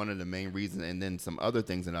that's one of the main reasons. And then some other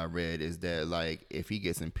things that I read is that, like, if he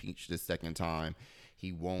gets impeached the second time,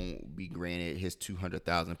 he won't be granted his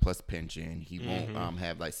 $200,000 plus pension. He won't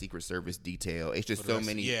have like Secret Service detail. It's just so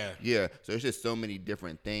many. Yeah. So it's just so many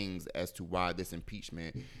different things as to why this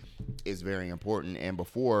impeachment is very important. And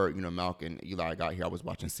before, you know, Malcolm and Eli got here, I was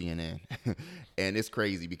watching CNN, and it's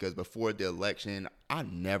crazy because before the election, I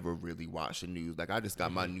never really watched the news. Like I just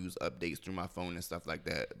got my news updates through my phone and stuff like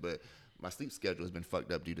that. But my sleep schedule has been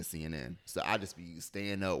fucked up due to CNN. So I just be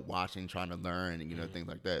staying up, watching, trying to learn, and, you know, things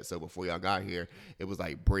like that. So before y'all got here, it was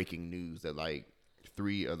like breaking news that like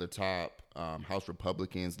 3 of the top House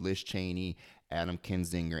Republicans, Liz Cheney, Adam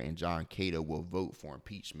Kinzinger, and John Cato will vote for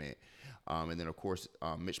impeachment. And then, of course,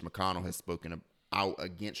 Mitch McConnell has spoken out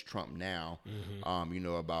against Trump now, you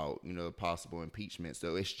know, about, you know, possible impeachment.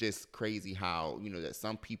 So it's just crazy how, you know, that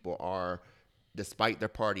some people are, despite their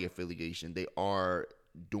party affiliation, they are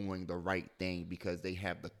doing the right thing because they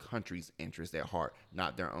have the country's interest at heart,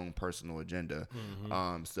 not their own personal agenda.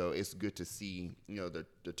 So it's good to see, the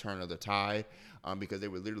turn of the tide, because they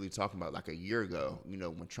were literally talking about like a year ago,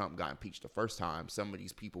 when Trump got impeached the first time, some of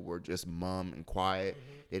these people were just mum and quiet.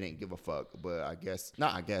 They didn't give a fuck. But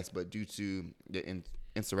but due to the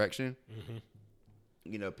insurrection,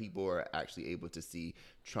 people are actually able to see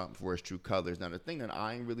Trump for his true colors. Now, the thing that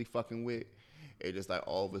I ain't really fucking with, it's just like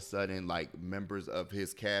all of a sudden, like members of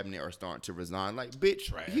his cabinet are starting to resign. Like, bitch,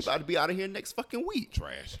 Trash. he about to be out of here next fucking week.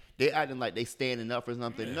 Trash. They acting like they standing up for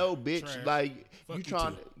something. Yeah, No, bitch, trash. like Fuck you you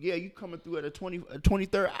trying, too. you coming through at a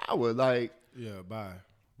 23rd hour, like. Yeah, bye.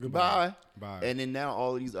 Goodbye. Bye. And then now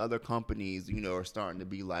all of these other companies, are starting to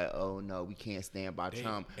be like, oh no, we can't stand by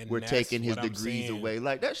Trump. and We're that's taking his what I'm degrees saying. away.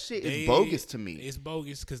 Like that shit is bogus to me. It's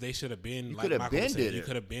bogus because they should have been, like coulda Michael been said, did you it.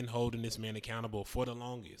 could have been holding this man accountable for the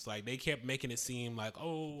longest. Like they kept making it seem like,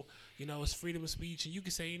 oh, it's freedom of speech and you can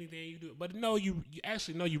say anything you do. But no, you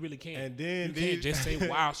actually no, you really can't. And then you can't just say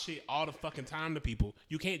wild shit all the fucking time to people.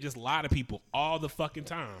 You can't just lie to people all the fucking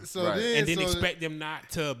time. So Right. And then expect them not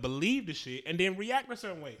to believe the shit and then react a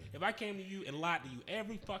certain way. If I came to you and lied to you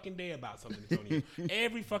every fucking day about something, Antonio,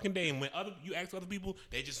 every fucking day, and when you ask other people,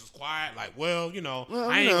 they just was quiet, like, I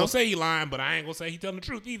ain't gonna say he lying, but I ain't gonna say he telling the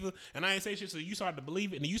truth either, and I ain't say shit, so you start to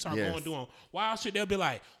believe it, and then you start going doing wild shit, they'll be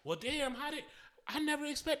like, well, damn, I never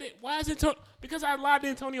expected. Why is Antonio? Because I lied to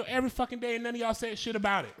Antonio every fucking day and none of y'all said shit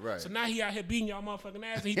about it. Right. So now he out here beating y'all motherfucking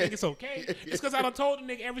ass and he think it's okay. It's because I done told the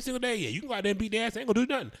nigga every single day, yeah, you can go out there and beat their ass. Ain't gonna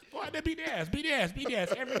do nothing. Go out there, beat their ass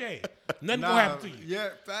every day. Nothing gonna happen to you. Yeah,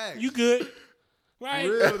 facts. You good. Right?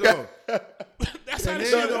 Real though. That's how And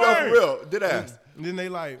this then- shit No, that's works. real. Did ask. And then they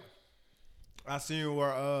like, I seen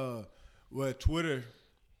where Twitter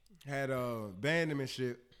had banned him and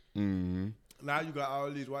shit. Mm-hmm. Now you got all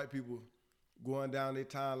these white people going down their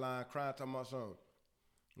timeline crying, talking about something.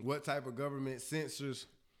 What type of government censors?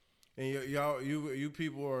 And you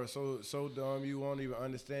people are so dumb you won't even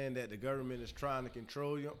understand that the government is trying to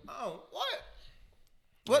control you. Oh, what?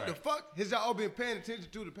 What the fuck has y'all been paying attention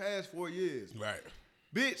to the past 4 years? Right.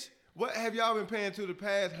 Bitch, what have y'all been paying to the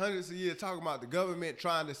past hundreds of years talking about the government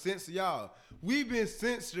trying to censor y'all? We've been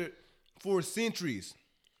censored for centuries.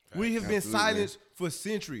 We have been Absolutely. silenced for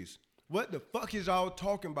centuries. What the fuck is y'all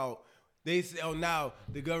talking about? They say, oh, now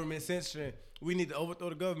the government censoring. We need to overthrow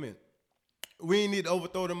the government. We ain't need to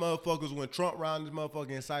overthrow the motherfuckers when Trump round this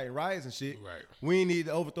motherfucker inciting riots and shit. Right. We ain't need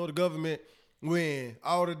to overthrow the government when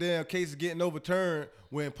all the damn cases getting overturned,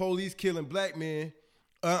 when police killing black men,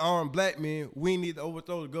 unarmed black men. We need to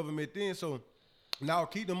overthrow the government then. So now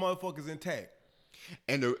keep the motherfuckers intact.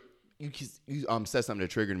 And you said something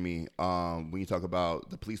that triggered me when you talk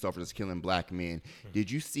about the police officers killing black men.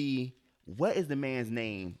 Did you see, what is the man's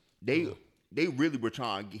name? They really were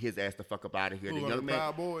trying to get his ass the fuck up out of here. Who, The one young of the man.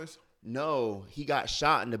 Proud Boys? No, he got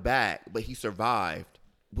shot in the back, but he survived.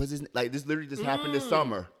 This literally just happened this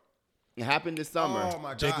summer. It happened this summer. Oh my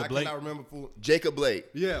God, Jacob I Blake? cannot remember. Jacob Blake.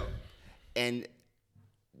 Yeah. And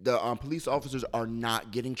the police officers are not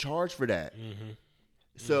getting charged for that.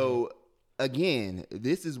 So again,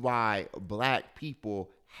 this is why black people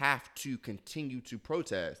have to continue to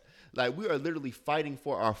protest. Like, we are literally fighting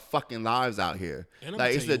for our fucking lives out here. And I'm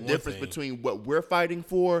Like, gonna it's tell the you one difference thing. between what we're fighting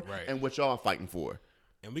for Right. and what y'all fighting for.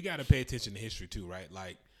 And we got to pay attention to history too, right?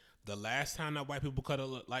 Like the last time that white people cut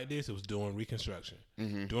up like this, it was during Reconstruction.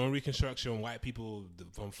 During Reconstruction, white people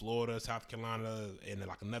from Florida, South Carolina, and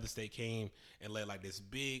like another state came and led like this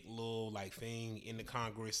big little like thing in the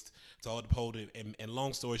Congress to uphold it. And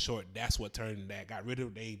long story short, that's what turned that.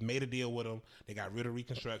 They made a deal with them. They got rid of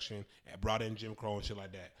Reconstruction and brought in Jim Crow and shit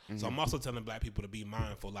like that. So I'm also telling black people to be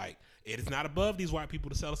mindful. Like, it is not above these white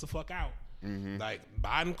people to sell us the fuck out. Like,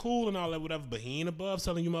 Biden cool and all that, whatever, but he ain't above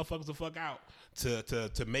selling you motherfuckers the fuck out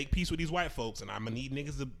to make peace with these white folks. And I'm gonna need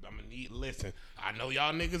niggas listen. I know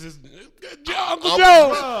y'all niggas is Uncle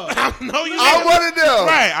Joe. I know you. I niggas- wanna know.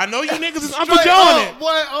 Right. I know you niggas is Uncle Straight Joe on up, it. boy,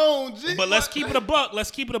 on G. But let's keep it a buck. Let's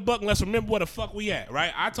keep it a buck and let's remember where the fuck we at,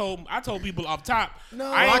 right? I told people off top. I ain't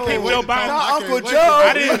I pick can't wait Joe to talk- Biden. I Uncle can't wait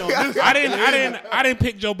Joe. to- I didn't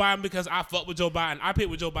pick Joe Biden because I fuck with Joe Biden. I picked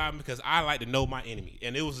with Joe Biden because I like to know my enemy,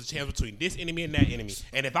 and it was a chance between this enemy and that enemy.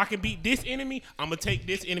 And if I can beat this enemy, I'm gonna take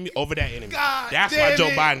this enemy over that enemy. God That's why damn Joe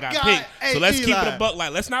it. Biden got God. picked. Hey, So let's keep it Eli. a buck.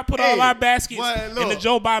 Like, let's not put Hey, all our baskets boy, in the look,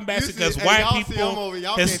 Joe Biden basket you see- because hey, white y'all see people I'm over-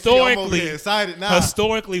 y'all can't see I'm over historically here excited now. will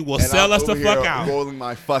And sell I'm us the over fuck here out. rolling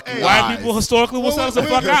my fucking White eyes. people historically will Well, sell us the where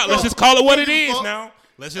fuck you out. Let's from? just call it what Where it you is from? now.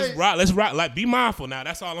 Let's just Hey. rock. Let's rock. Like, be mindful now.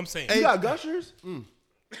 That's all I'm saying. You got gushers?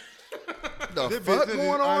 The This fuck bitch-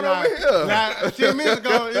 going I on know. over here? Now, 10 minutes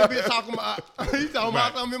ago, this bitch talking about, he talking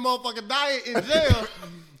about something in motherfucking diet in jail.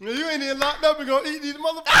 You ain't even locked up and gonna eat these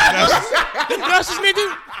motherfuckers. Them gushes,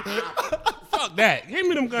 nigga. Fuck that. Give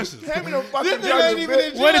me them gushes. Hand me them fucking This nigga ain't gushes, even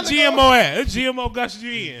in bitch. Where the jail. GMO at? The GMO gushes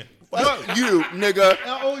you eating? Fuck you, nigga.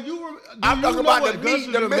 Oh, you were. I'm talking about the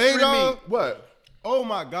meat, the mystery meat. What? Oh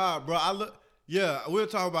my God, bro! I look. Yeah, we'll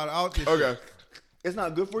talk about it out this. Okay. It's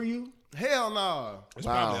not good for you? Hell no. It's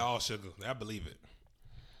Wow. probably all sugar. I believe it.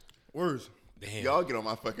 Worse. Damn. Y'all get on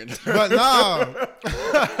my fucking nerves. But nah.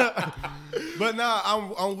 But nah,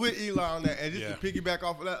 I'm with Eli on that. And just Yeah. to piggyback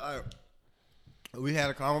off of that, like, we had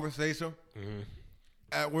a conversation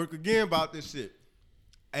at work again about this shit.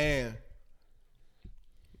 And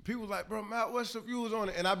people like, bro, Matt, what's your views on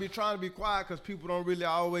it? And I be trying to be quiet because people don't really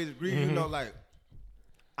always agree. You know, like,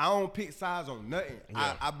 I don't pick sides on nothing.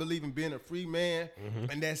 Yeah. I believe in being a free man,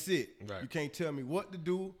 and that's it. Right. You can't tell me what to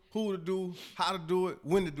do, who to do, how to do it,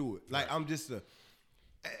 when to do it. Like I'm just a.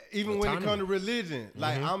 Even when it Autonomy. comes to religion,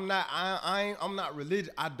 like I'm not religious.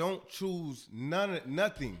 I don't choose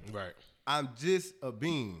nothing. Right. I'm just a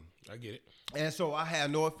being, I get it. and so I have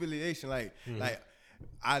no affiliation.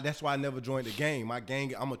 That's why I never joined the gang. My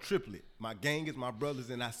gang, I'm a triplet. My gang is my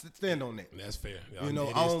brothers, and I stand on that. That's fair. You know,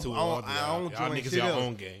 it I is don't- too I don't- hard. I Y'all don't join niggas shit your else.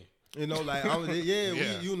 own game. You know, like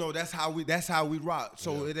Yeah. you know, that's how we rock.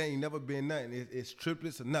 So it ain't never been nothing. It's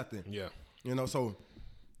triplets or nothing. Yeah. You know, so,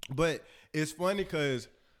 but it's funny because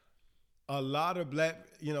a lot of black,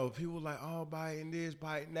 you know, people like, oh, Biden this,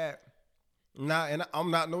 Biden that. Nah, and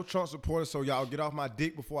I'm not no Trump supporter, so y'all get off my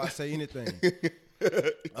dick before I say anything.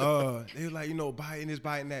 They were like, you know, Biden this,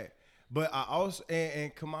 Biden that. But I also,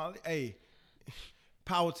 and Kamala, hey,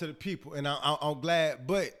 power to the people, and I'm glad.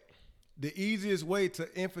 But the easiest way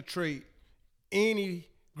to infiltrate any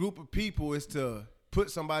group of people is to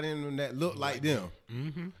put somebody in them that look like them.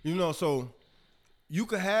 You know, so you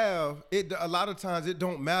could have it. A lot of times, it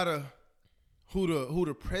don't matter who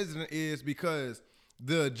the president is because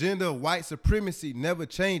the agenda of white supremacy never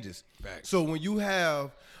changes. Facts. So when you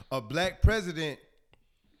have a black president,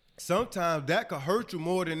 sometimes that could hurt you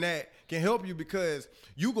more than that can help you because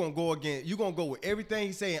you gonna go with everything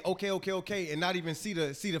he's saying, okay, and not even see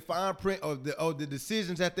the fine print of the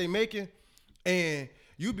decisions that they making, and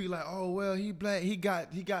you be like, oh well, he black, he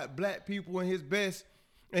got black people in his best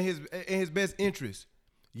interest.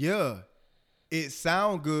 Yeah, it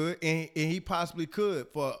sound good, and he possibly could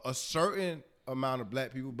for a certain amount of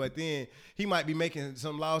black people, but then he might be making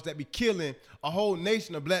some laws that be killing a whole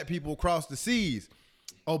nation of black people across the seas.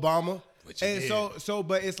 Obama. And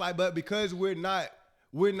but it's like, but because we're not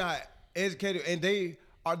educated, and they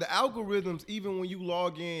are the algorithms, even when you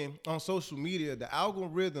log in on social media, the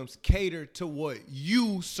algorithms cater to what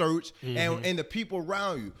you search and the people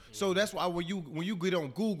around you. So that's why when you get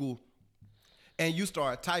on Google and you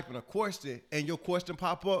start typing a question and your question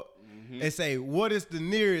pop up and say, what is the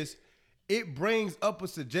nearest, it brings up a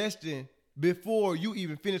suggestion before you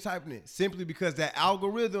even finish typing it, simply because that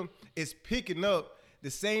algorithm is picking up the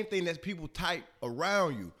same thing that people type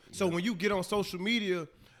around you. So when you get on social media,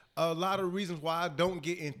 a lot of reasons why I don't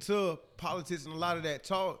get into politics and a lot of that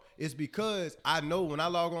talk is because I know when I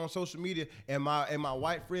log on social media and my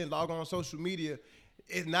white friend log on social media,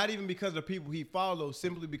 it's not even because of the people he follows,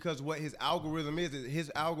 simply because what his algorithm is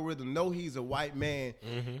his algorithm know he's a white man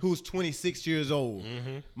who's 26 years old.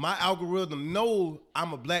 My algorithm know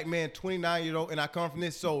I'm a black man, 29 years old, and I come from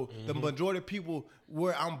this. So the majority of people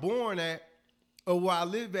where I'm born at or where I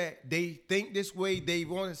live at, they think this way, they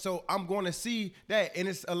want it. So I'm going to see that. And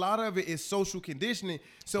it's a lot of it is social conditioning.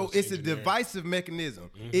 So it's a divisive mechanism.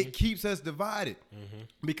 It keeps us divided.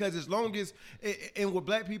 Because as long as, and with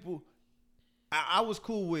black people, I was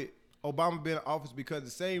cool with Obama being in office because the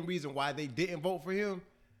same reason why they didn't vote for him,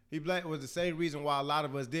 he black, was the same reason why a lot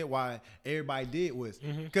of us did, why everybody did was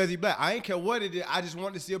because he black. I ain't care what it is. I just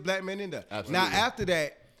wanted to see a black man in there. Absolutely. Now after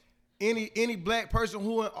that, any black person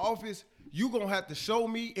who in office, you gonna have to show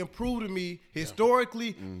me and prove to me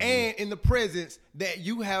historically and in the presence that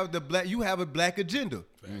you have a black agenda.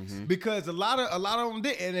 Because a lot of them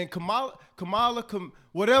did, and then Kamala,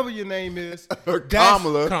 whatever your name is,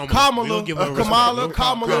 Kamala. We don't give her respect.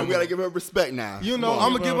 Kamala. We gotta give her respect now. You know,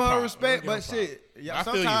 I'm gonna give her respect, but I'm gonna give her shit, yeah, I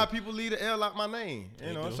feel sometimes you. people leave the L out my name, you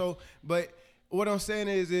They know. do. So, but what I'm saying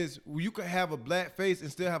is you could have a black face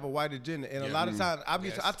and still have a white agenda, and a lot of times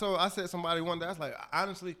I said somebody one day, I was like,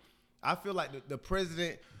 honestly, I feel like the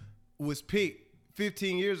president was picked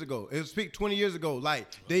 15 years ago. It was picked 20 years ago. Like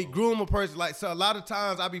they groom a person. Like, so a lot of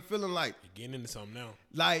times I be feeling like You're getting into something now.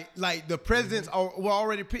 like the presidents were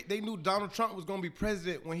already picked. They knew Donald Trump was gonna be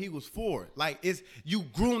president when he was 4. Like it's you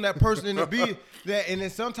groom that person into be that, and then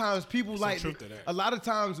sometimes people There's like some truth to that. a lot of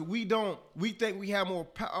times we think we have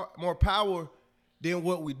more power than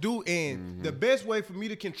what we do. And the best way for me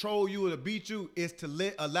to control you or to beat you is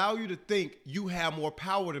to allow you to think you have more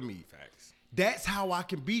power than me. Facts. That's how I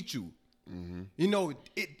can beat you. You know,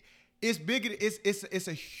 it's bigger.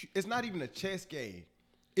 It's not even a chess game.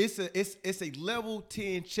 It's a level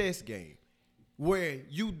 10 chess game where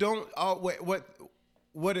you don't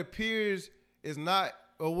what appears is not,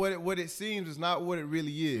 or what it seems is not what it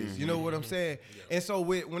really is. You know what I'm saying? Yeah. And so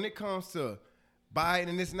when it comes to Biden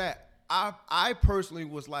and this and that, I personally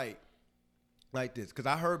was like this, because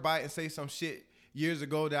I heard Biden say some shit years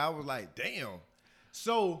ago that I was like, damn.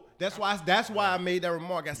 So that's why I made that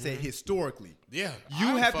remark. I said historically. Yeah.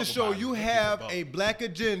 You have to show you have a black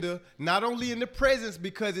agenda, not only in the presence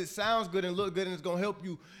because it sounds good and look good and it's gonna help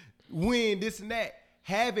you win this and that.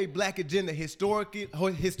 Have a black agenda historically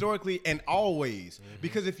and always.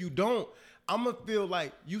 Because if you don't, I'm gonna feel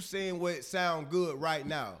like you saying what sound good right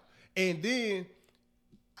now. And then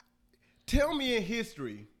tell me in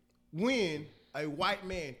history when a white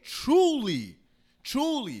man truly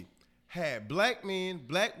had black men,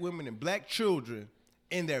 black women, and black children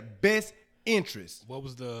in their best interest. What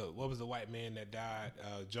was the white man that died?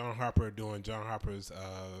 John Harper, during John Harper's.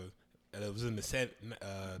 It was in the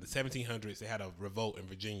 1700s. They had a revolt in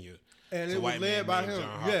Virginia. And it was led by him.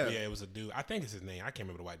 Yeah, it was a dude. I think it's his name. I can't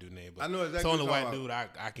remember the white dude's name. But I know exactly. So on the white dude, I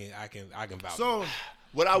can vouch. So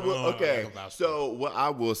what I will what I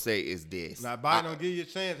will say is this. Now Biden don't give you a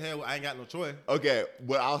chance. Hell, I ain't got no choice. Okay,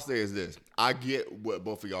 what I'll say is this. I get what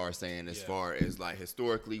both of y'all are saying as far as like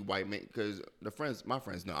historically white men, because my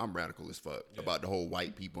friends know I'm radical as fuck about the whole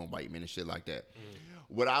white people and white men and shit like that.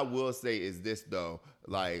 What I will say is this though,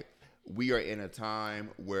 like, we are in a time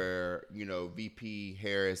where, you know, VP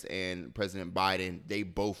Harris and President Biden, they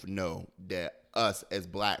both know that us as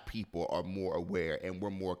black people are more aware and we're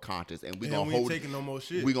more conscious, and we're gonna taking no more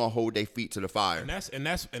shit. We're gonna hold their feet to the fire. And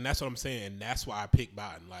that's what I'm saying, and that's why I picked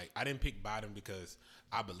Biden. Like, I didn't pick Biden because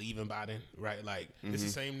I believe in Biden, right? Like, it's the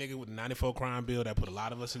same nigga with the 94 crime bill that put a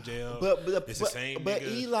lot of us in jail. It's the same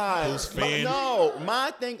nigga Eli, who's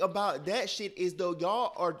my thing about that shit is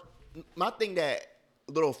though, my thing that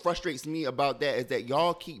little frustrates me about that is that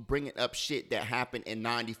y'all keep bringing up shit that happened in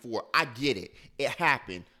 94. I get it. It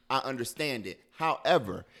happened. I understand it.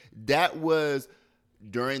 However, that was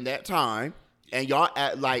during that time, and y'all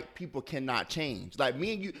act like people cannot change. Like,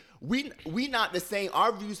 me and you, we not the same.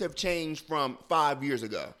 Our views have changed from 5 years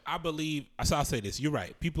ago. I believe, so I'll say this. You're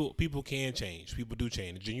right. People can change. People do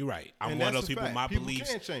change. And you're right. I'm one of those people. My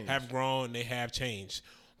beliefs have grown. They have changed.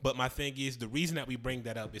 But my thing is, the reason that we bring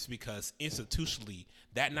that up is because institutionally,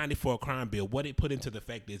 that 94 crime bill, what it put into the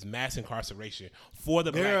effect is mass incarceration for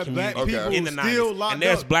the black community in the 90s. And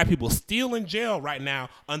there's black people still in jail right now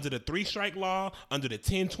under the 3-strike law, under the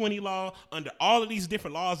 1020 law, under all of these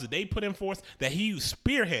different laws that they put in force that he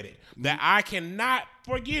spearheaded, that I cannot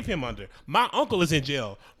forgive him under. My uncle is in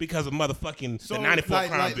jail because of motherfucking the 94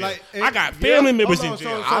 crime bill. I got family members in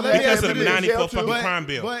jail because of the 94 fucking crime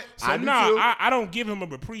bill. So I don't give him a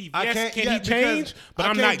reprieve. Yes, can he change?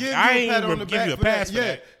 But I ain't give you a pass for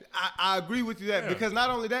that. I agree with you that because not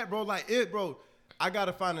only that, bro, I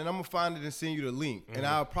gotta find it. I'm gonna find it and send you the link, and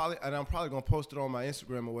I'm probably gonna post it on my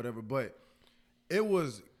Instagram or whatever. But it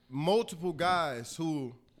was multiple guys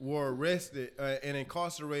who were arrested and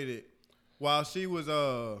incarcerated while she was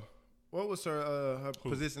what was her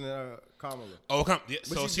position in Kamala?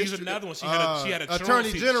 So she's another one. She had a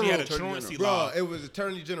attorney general. She had a truancy law. Bro, it was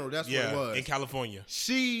attorney general. That's what it was in California.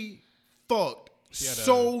 She fucked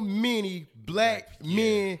so many black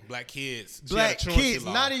men, black kids,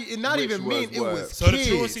 not even men. It was so kids. The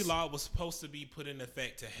truancy law was supposed to be put in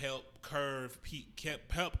effect to help curve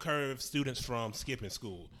students from skipping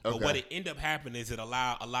school. But what it ended up happening is it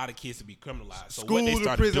allowed a lot of kids to be criminalized. So school what they to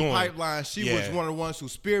started prison doing, pipeline. She was one of the ones who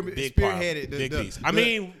spearheaded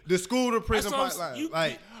the school to prison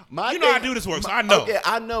pipeline. How do this works. So I know. Okay,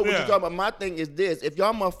 I know what you're talking about. My thing is this: if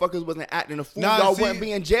y'all motherfuckers wasn't acting a fool, y'all wouldn't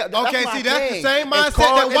be in jail. That's the same mindset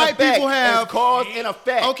that white people have. It's cause and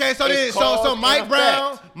effect. Okay, so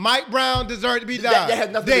Mike Brown deserved to be died. That has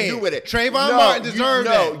nothing to do with it. Trayvon Martin deserved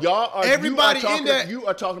that. Y'all are. Everybody in that. You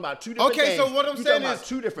are talking about two different things. Okay, so what I'm saying is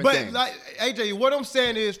two different things. But like AJ, what I'm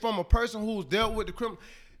saying is from a person who's dealt with the criminal.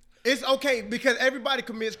 It's okay because everybody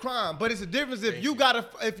commits crime, but it's a difference if you got a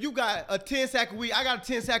 10-sack a week, I got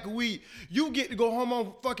a 10-sack a week, you get to go home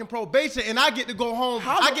on fucking probation, and I get to go home.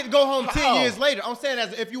 10 years later. I'm saying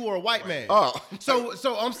as if you were a white man. So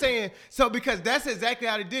I'm saying because that's exactly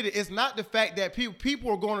how they did it. It's not the fact that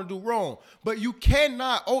people are going to do wrong, but you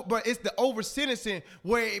cannot. But it's the over sentencing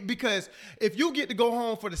because if you get to go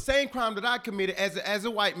home for the same crime that I committed as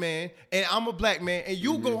a white man, and I'm a black man, and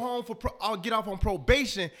you go home I'll get off on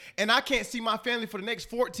probation. and I can't see my family for the next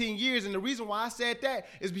 14 years. And the reason why I said that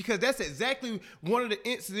is because that's exactly one of the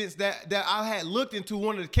incidents that I had looked into,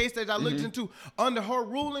 one of the case studies I looked into under her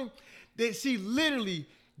ruling, that she literally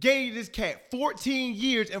gave this cat 14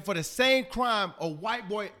 years, and for the same crime, a white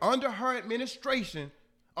boy under her administration,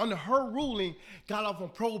 under her ruling, got off on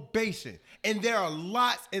probation. And there are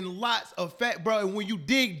lots and lots of fact, bro. And when you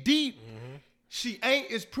dig deep, she ain't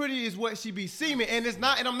as pretty as what she be seeming. And it's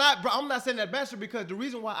not, and I'm not saying that bastard, because the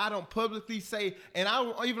reason why I don't publicly say, and I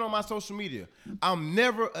don't, even on my social media, I'm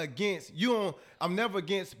never against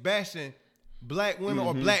bashing black women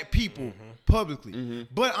or black people publicly.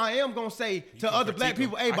 But I am gonna say to other black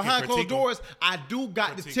people, hey, behind closed doors, I do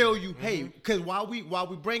got to tell you, hey, because while we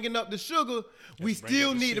bringing up the sugar, we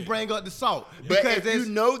still need to bring up the salt. But if you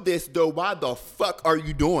know this though, why the fuck are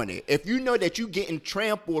you doing it? If you know that you getting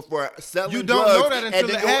trampled for selling you don't drugs, know that until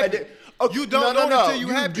it happens. You don't know that until you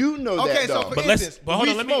have it. You do know that. Okay, so though. for instance,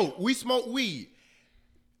 we smoke weed.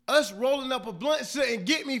 Us rolling up a blunt shouldn't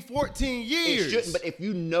get me 14 years. It shouldn't, but if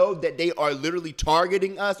you know that they are literally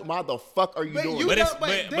targeting us, why the fuck are you doing it? But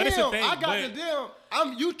it's a thing. I got the damn.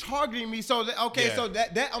 You targeting me, so so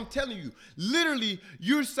that I'm telling you, literally,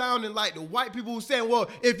 you're sounding like the white people who saying, well,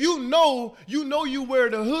 if you know you wear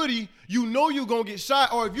the hoodie, you know you're gonna get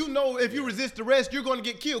shot, or if you resist arrest, you're gonna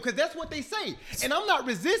get killed, because that's what they say. And I'm not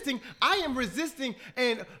resisting. I am resisting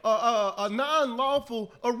a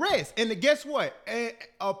non-lawful arrest. And guess what?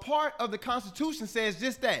 A part of the Constitution says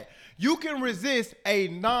just that. You can resist a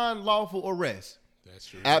non-lawful arrest. That's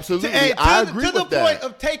true. Absolutely, I agree with that. To the point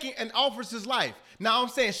of taking an officer's life. Now I'm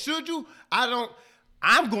saying, should you?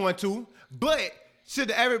 I'm going to, but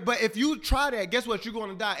but if you try that, guess what? You're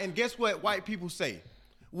going to die. And guess what white people say?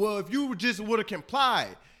 Well, if you just would have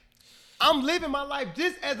complied, I'm living my life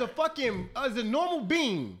just as a normal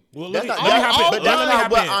being. Well, that's not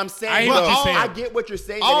what I'm saying. I get what you're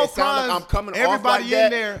saying. All it sounds like I'm coming off like that. Everybody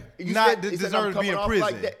in there not deserves to be in prison.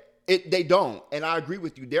 Like that. They don't, and I agree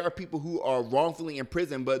with you. There are people who are wrongfully in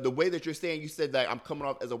prison, but the way that you're saying, you said that I'm coming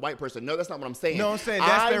off as a white person. No, that's not what I'm saying. No, I'm saying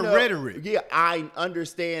that's their rhetoric. Yeah, I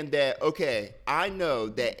understand that. Okay, I know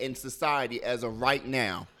that in society as of right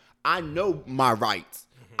now, I know my rights.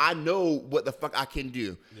 I know what the fuck I can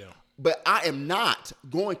do. Yeah. But I am not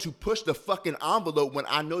going to push the fucking envelope when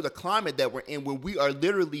I know the climate that we're in, when we are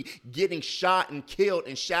literally getting shot and killed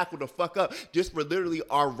and shackled the fuck up just for literally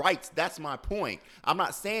our rights. That's my point. I'm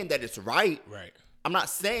not saying that it's right. Right. I'm not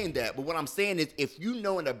saying that. But what I'm saying is, if you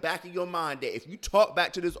know in the back of your mind that if you talk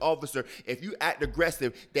back to this officer, if you act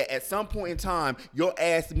aggressive, that at some point in time, your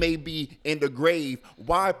ass may be in the grave,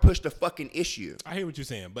 why push the fucking issue? I hear what you're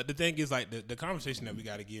saying. But the thing is, like, the conversation that we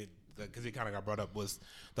got to get, because it kind of got brought up, was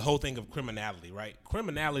the whole thing of criminality, right?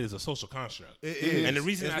 Criminality is a social construct. It is. And the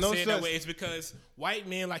reason I say it that way is because white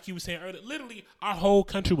men, like you were saying earlier, literally our whole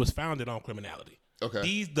country was founded on criminality.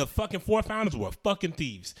 Okay. The fucking four founders were fucking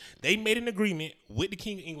thieves. They made an agreement with the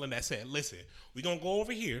King of England that said, listen, we're going to go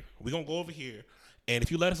over here. And if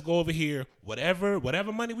you let us go over here, whatever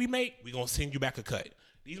money we make, we're going to send you back a cut.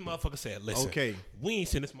 These motherfuckers said, listen, we ain't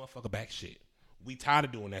send this motherfucker back shit. We tired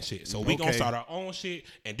of doing that shit. So we gonna start our own shit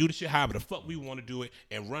and do the shit however the fuck we want to do it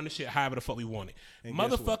and run the shit however the fuck we want it. And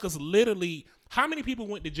motherfuckers literally, how many people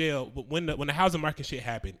went to jail when the housing market shit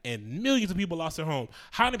happened and millions of people lost their home?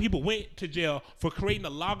 How many people went to jail for creating a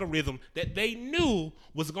logarithm that they knew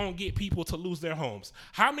was gonna get people to lose their homes?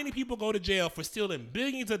 How many people go to jail for stealing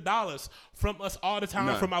billions of dollars from us all the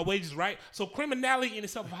time from our wages, right? So criminality in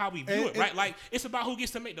itself, how we view it, right? Like, it's about who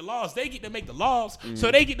gets to make the laws. They get to make the laws,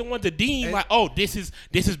 so they get the one to deem like, oh, this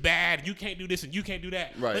is bad. You can't do this and you can't do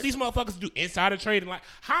that. Right. But these motherfuckers do insider trading. Like,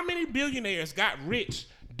 how many billionaires got rich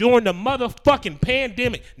during the motherfucking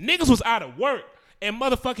pandemic? Niggas was out of work. And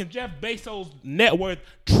motherfucking Jeff Bezos' net worth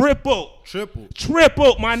tripled,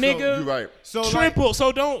 my nigga. You're right. So tripled.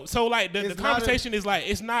 The conversation is like,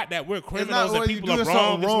 it's not that we're criminals and people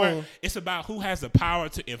are wrong. It's about who has the power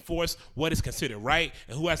to enforce what is considered right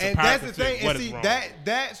and who has the power to enforce what is wrong.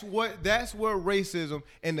 That's where racism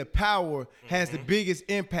and the power has the biggest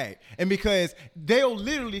impact. And because they'll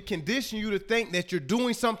literally condition you to think that you're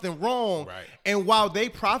doing something wrong, right. And while they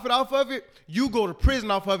profit off of it, you go to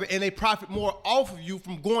prison off of it, and they profit more off of you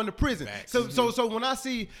from going to prison. Facts. So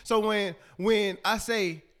when I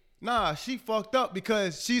say, nah, she fucked up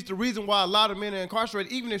because she's the reason why a lot of men are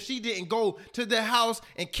incarcerated, even if she didn't go to their house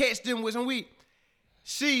and catch them with some weed,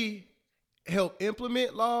 she helped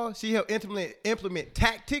implement laws. She helped implement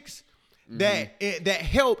tactics that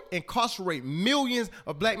help incarcerate millions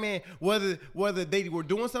of black men, whether they were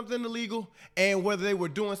doing something illegal and whether they were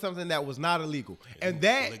doing something that was not illegal. And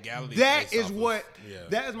that is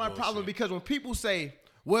my problem, because when people say,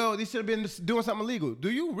 well, they should have been doing something illegal.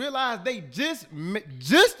 Do you realize they just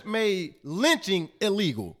made lynching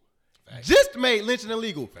illegal? Facts. Just made lynching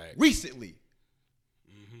illegal Facts. recently.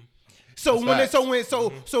 So That's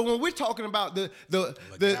so when we're talking about the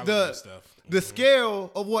stuff.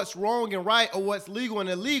 scale of what's wrong and right or what's legal and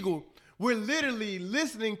illegal, we're literally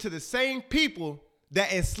listening to the same people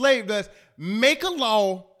that enslaved us make a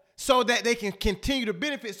law so that they can continue to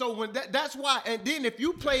benefit. So when that's why, and then if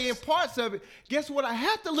you play in parts of it, guess what I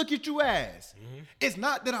have to look at you as? It's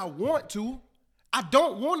not that I want to. I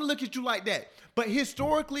don't want to look at you like that. But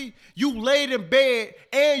historically, you laid in bed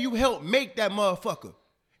and you helped make that motherfucker.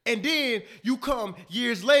 And then you come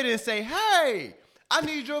years later and say, hey, I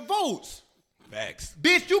need your votes. Facts.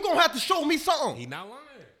 Bitch, you gonna have to show me something. He not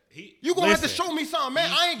lying. You gonna have to show me something, man.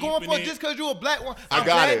 I ain't going for it just because you're a black one. I'm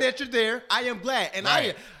glad that you're there. I am glad. And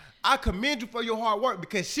Right. I commend you for your hard work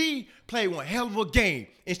because she played one hell of a game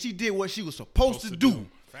and she did what she was supposed to do.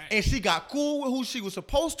 Facts. And she got cool with who she was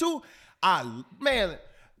supposed to. I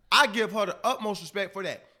give her the utmost respect for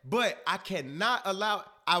that. But I cannot allow,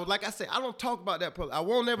 like I said, I don't talk about that. I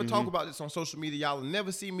won't ever talk about this on social media. Y'all will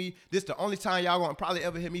never see me. This the only time y'all gonna probably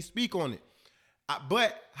ever hear me speak on it.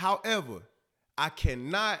 However, I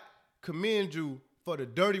cannot commend you for the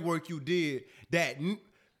dirty work you did that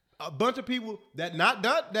a bunch of people that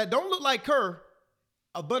don't look like her,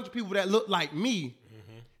 a bunch of people that look like me,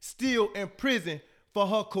 still in prison for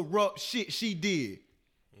her corrupt shit she did.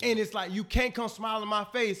 And it's like, you can't come smile in my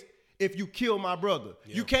face if you kill my brother.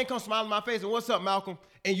 Yeah. You can't come smile in my face and what's up, Malcolm?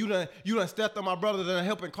 And you done stepped on my brother, done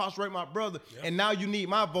help incarcerate my brother, and now you need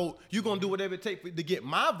my vote. You gonna do whatever it takes to get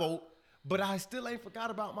my vote, but I still ain't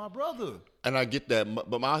forgot about my brother. And I get that,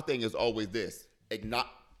 but my thing is always this.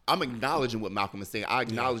 I'm acknowledging what Malcolm is saying. I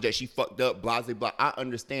acknowledge that she fucked up, blah, blah, blah. I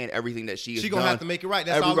understand everything that she has done. She gonna have to make it right.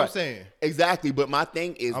 That's all I'm saying. Exactly. But my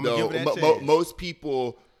thing is, most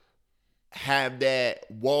people have that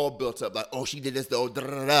wall built up. Like, oh, she did this, though, da, da,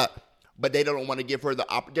 da, da. But they don't want to give her the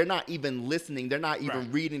opportunity. They're not even listening. They're not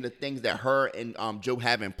even reading the things that her and Joe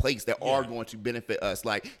have in place that are going to benefit us.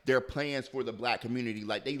 Like their plans for the black community.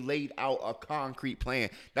 Like they laid out a concrete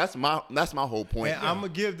plan. That's my whole point. And I'm gonna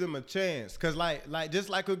give them a chance, cause like just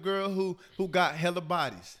like a girl who got hella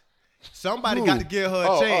bodies. Somebody got to give her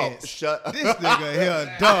a chance. This nigga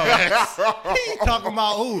here, dog. He talking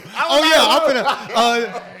about who? I'm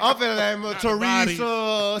finna name her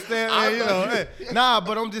Teresa. Nah,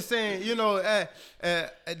 but I'm just saying,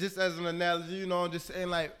 just as an analogy, I'm just saying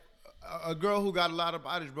like a girl who got a lot of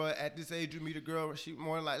bodies, bro. At this age, you meet a girl, she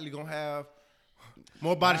more than likely gonna have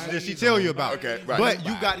more bodies than she tell you about. Okay, right. But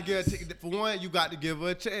you got to give you got to give her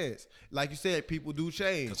a chance. Like you said, people do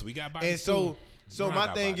change. Because we got bodies. And so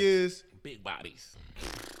my thing is big bodies,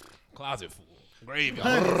 closet full,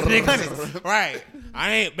 graveyard, right?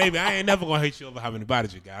 I ain't never gonna hate you over how many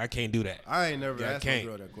bodies you got. I can't do that. I ain't never asked my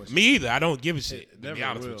girl that question. Me either. I don't give a shit. To be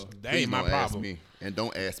honest with you, that ain't my problem. Me. And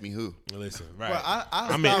don't ask me who. Listen, right? Well,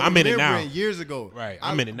 I'm in it now. Years ago, right?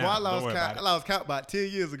 I'm in it now. I lost count about 10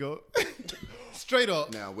 years ago. Straight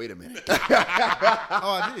up. Now wait a minute. Oh,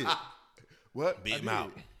 I did. What? Beat him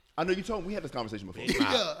out. I know you told me we had this conversation before.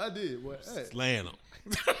 Yeah, I did. What? Slaying them.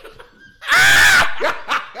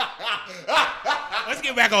 Let's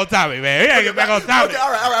get back on topic, man. We gotta get back on topic. Okay,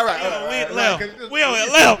 all right. We on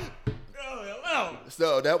it left.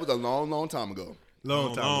 So that was a long time ago.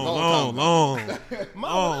 Long.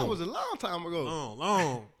 Mama, that was a long time ago.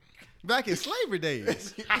 Long. Back in slavery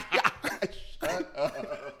days.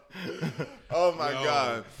 Oh my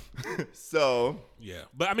God. So yeah,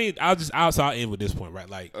 but I mean, I'll end with this point, right?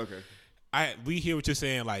 Like, okay, we hear what you're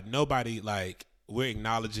saying. Like, nobody, like, we're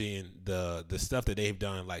acknowledging the stuff that they've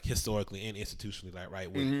done, like historically and institutionally,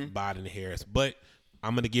 like with Biden and Harris. But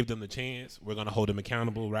I'm gonna give them the chance. We're gonna hold them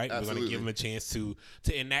accountable, right? Absolutely. We're gonna give them a chance to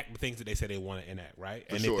enact the things that they say they want to enact, right?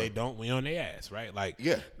 For and sure. if they don't, we on their ass, right? Like,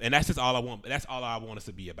 yeah. And that's just all I want. That's all I want us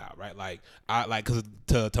to be about, right? Like, because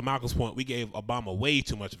to Malcolm's point, we gave Obama way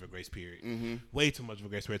too much of a grace period, way too much of a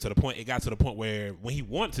grace period. To the point, it got to the point where when he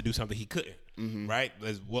wanted to do something, he couldn't, right?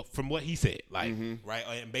 From what he said, like, right,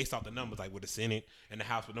 and based off the numbers, like with the Senate and the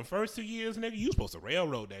House, for them first 2 years, nigga, you supposed to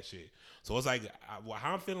railroad that shit. So it's like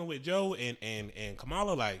how I'm feeling with Joe and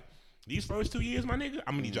Kamala, like. These first 2 years, my nigga,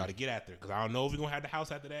 I'm gonna need y'all to get after it because I don't know if we're gonna have the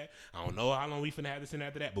House after that. I don't know how long we finna have this and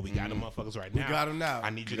after that, but we got them motherfuckers right now. We got them now. I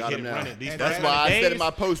need you to get it running. That's why I said in my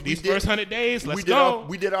post, these first 100 days, let's go.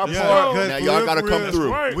 We did our part. Now y'all gotta come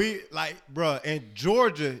through. We and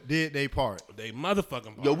Georgia did their part. They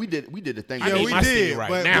motherfucking part. Yo, we did the thing. Yeah, we did.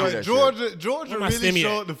 But Georgia really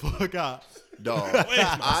showed the fuck out. Dog,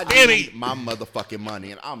 I need my motherfucking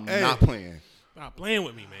money, and I'm not playing. Stop playing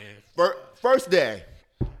with me, man. First day.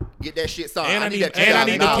 Get that shit signed. And I need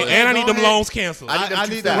that them loans canceled. I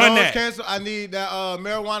need that. the Run loans that. canceled. I need that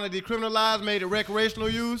marijuana decriminalized, made it recreational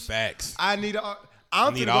use. Facts. I need I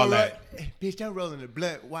need all that. Bitch, I'm rolling the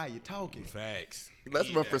blunt while you talking. Facts.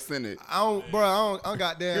 Let's run for Senate. I don't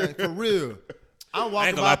goddamn for real. I'm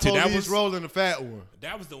walking gonna by lie to you, that police was- rolling the fat one.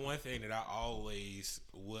 That was the one thing that I always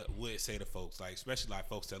would say to folks, like especially like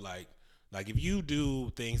folks that like if you do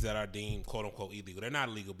things that are deemed quote unquote illegal, they're not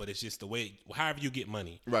illegal, but it's just the way however you get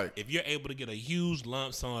money. Right. If you're able to get a huge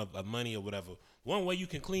lump sum of money or whatever, one way you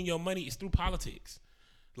can clean your money is through politics.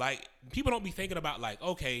 Like people don't be thinking about like,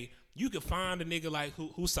 okay, you could find a nigga like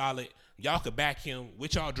who's solid, y'all could back him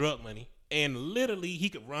with y'all drug money. And literally, he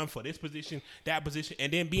could run for this position, that position,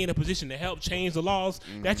 and then be in a position to help change the laws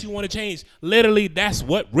that you want to change. Literally, that's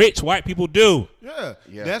what rich white people do. Yeah.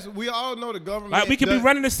 Yeah. We all know the government. Like, we could be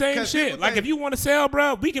running the same 'cause shit. people Like, think- if you want to sell,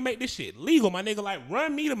 bro, we can make this shit legal, my nigga. Like,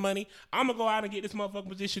 run me the money. I'm going to go out and get this motherfucking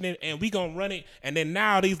position, and we going to run it. And then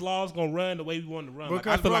now these laws going to run the way we want to run. Like,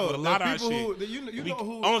 I Because, feel like bro, with a lot the of our people shit, who- you know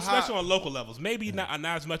who- especially how- on local levels. Maybe not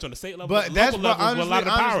as much on the state level, But that's local what levels where a lot of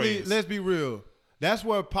the power honestly, is. let's be real. That's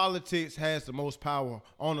where politics has the most power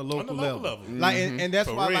on the local level. Like, and that's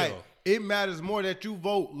For why, real. like, it matters more that you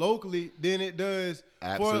vote locally than it does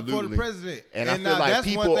for the president. And I feel now like that's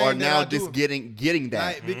one people thing are that now I do. just getting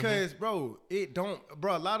that. Like, because, bro, it don't,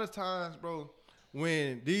 bro. A lot of times, bro,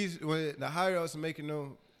 when the higher ups are making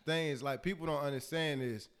them things, like people don't understand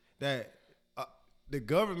is that the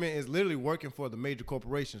government is literally working for the major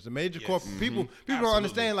corporations. The major people don't Absolutely.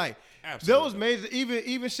 understand. Like those major,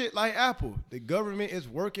 even shit like Apple, the government is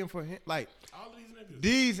working for him. Like All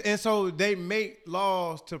these niggas. and so they make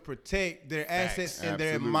laws to protect their assets and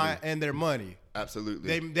their money.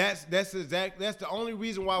 Absolutely. That's the only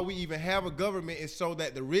reason why we even have a government is so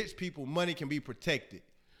that the rich people money can be protected.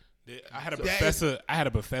 I had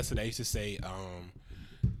a professor that used to say,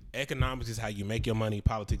 economics is how you make your money,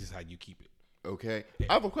 politics is how you keep it. Okay.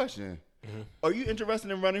 I have a question. Are you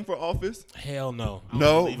interested in running for office? Hell no. I don't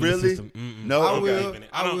No, believe in the really? system. No? I Okay. will. I don't-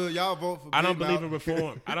 I will. Y'all vote for. I don't Big believe in Mouth.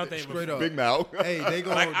 reform. I don't think Straight up. Big mouth. Hey, they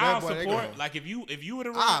go. Like I'll they support. go. Like if you were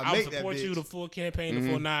to run, I'll I'll make that support you bitch. the full campaign, the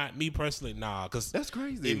full nine. Me personally, nah, because That's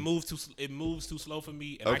crazy. It moves too slow for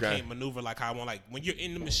me, and Okay. I can't maneuver like how I want. Like when you're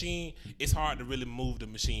in the machine, it's hard to really move the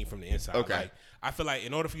machine from the inside. Okay. Like I feel like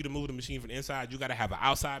in order for you to move the machine from the inside, you got to have an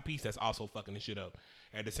outside piece that's also fucking the shit up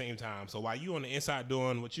at the same time. So while you on the inside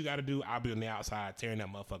doing what you got to do, I'll be on the outside tearing that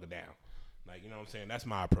motherfucker down. Like, you know what I'm saying? That's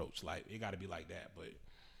my approach. Like, it got to be like that. But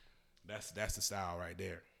that's the style right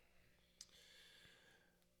there.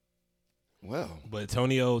 Well, But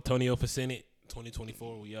Tonio for Senate,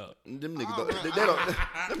 2024, we up. them niggas, they don't.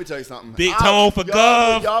 Let me tell you something. Big tone for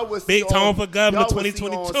Gov. Y'all will see Big tone for Gov in y'all will see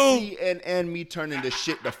 2022. on CNN me turning this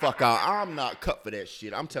shit the fuck out. I'm not cut for that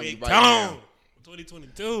shit. I'm telling Big you right tone. now.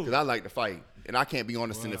 2022. Because I like to fight. And I can't be on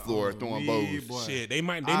the Senate floor throwing bows. boy. Shit, they need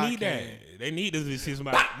I that. can't. They need to see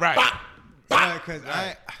somebody. Right. Because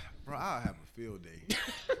I'll have a field day.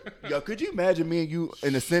 Yo, could you imagine me and you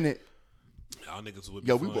in the Senate? Y'all niggas would be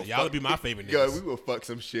Yo, fun. will Y'all would be my favorite Yo, niggas. we will fuck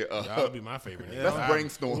some shit up. Y'all would be my favorite niggas. Let's I-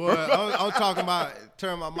 brainstorm. Well, I'm talking about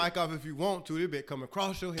turn my mic off if you want to. This bit come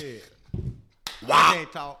across your head. I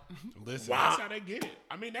can't talk. Listen, that's how they get it.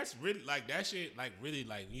 I mean, that's really like that shit. Like really,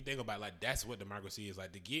 like when you think about it, like that's what democracy is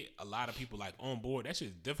like. To get a lot of people like on board, that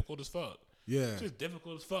shit's difficult as fuck. Yeah. It's just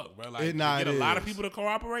difficult as fuck, bro. Like It to not get a lot of is. people to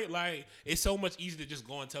cooperate, like it's so much easier to just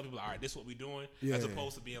go and tell people, all right, this is what we doing, Yeah. as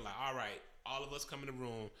opposed to being like, all right, all of us come in the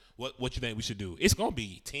room. What you think we should do? It's gonna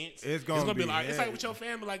be tense. It's gonna be be, like it's yeah. like with your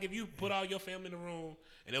family. Like if you put all your family in the room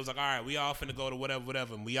and it was like, all right, we all finna go to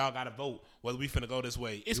whatever, and we all gotta vote whether we finna go this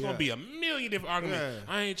way. It's gonna Yeah. be a million different arguments.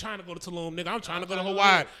 Yeah. I ain't trying to go to Tulum, nigga. I'm trying to go to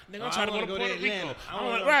Hawaii, nigga. I'm trying to go to Puerto Rico.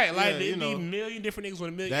 Right, like Yeah, there you be know. a million different niggas with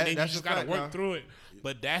a million, That- and then you that's just a gotta fact work now. through it.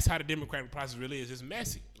 But that's how the democratic process really is. It's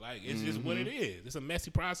messy. Like it's just what it is. It's a messy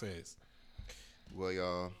process. Well,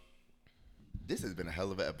 y'all, this has been a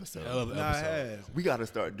hell of an episode. Hell of an Nah, it episode. has. We got to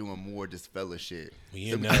start doing more just fella shit. We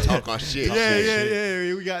So in we there. can talk our shit.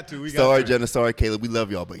 Yeah. We got to. Sorry, Jenna. Sorry, Caleb. We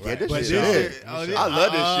love y'all, but yeah, this But shit. this shit. shit, I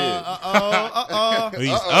love this shit.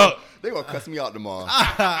 He's Uh-oh. up. They gonna cuss me out tomorrow.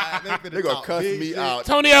 They They gonna cuss me out.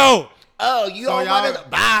 Tonio. Oh, you So don't y'all- want to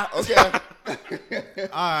bye? Okay.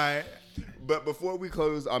 All right. But before we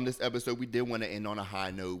close this episode, we did want to end on a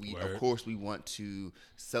high note. Of course, we want to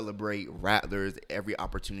celebrate Rattlers every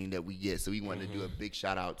opportunity that we get. So we want to do a big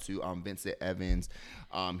shout out to Vincent Evans.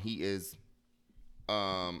 He is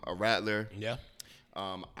a Rattler. Yeah.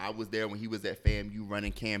 I was there when he was at FAMU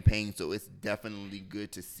running campaigns, so it's definitely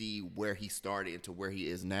good to see where he started and to where he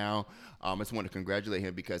is now. I just want to congratulate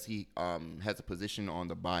him because he has a position on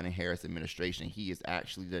the Biden-Harris administration. He is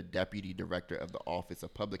actually the Deputy Director of the Office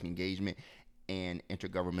of Public Engagement and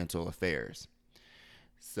Intergovernmental Affairs.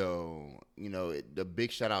 So, the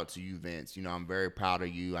big shout out to you, Vince. I'm very proud of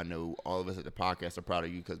you. I know all of us at the podcast are proud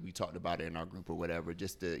of you because we talked about it in our group or whatever,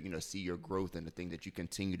 just to, see your growth and the thing that you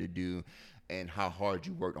continue to do and how hard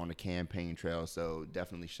you worked on the campaign trail. So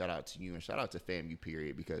definitely shout out to you and shout out to FAMU,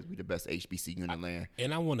 period, because we the best HBCU in the land.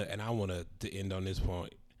 And I want to end on this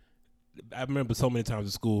point. I remember so many times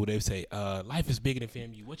in school they say, "Life is bigger than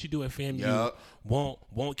FAMU. What you do at FAMU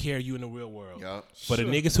won't carry you in the real world." Yep. For the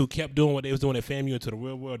niggas who kept doing what they was doing at FAMU into the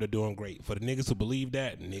real world, they're doing great. For the niggas who believe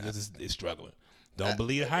that, niggas is struggling. Don't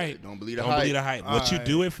believe the hype. Don't believe the hype. What you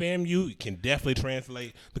do at FAMU can definitely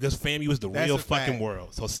translate because FAMU is the real fucking fact.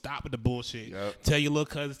 world. So stop with the bullshit. Yep. Tell your little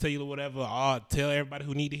cousins, tell your whatever, tell everybody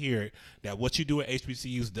who need to hear it that what you do at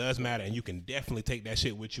HBCUs does matter, and you can definitely take that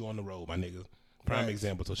shit with you on the road, my nigga. Prime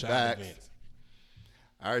example. So shout out to Vince.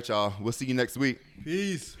 All right, y'all. We'll see you next week.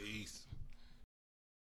 Peace. Peace.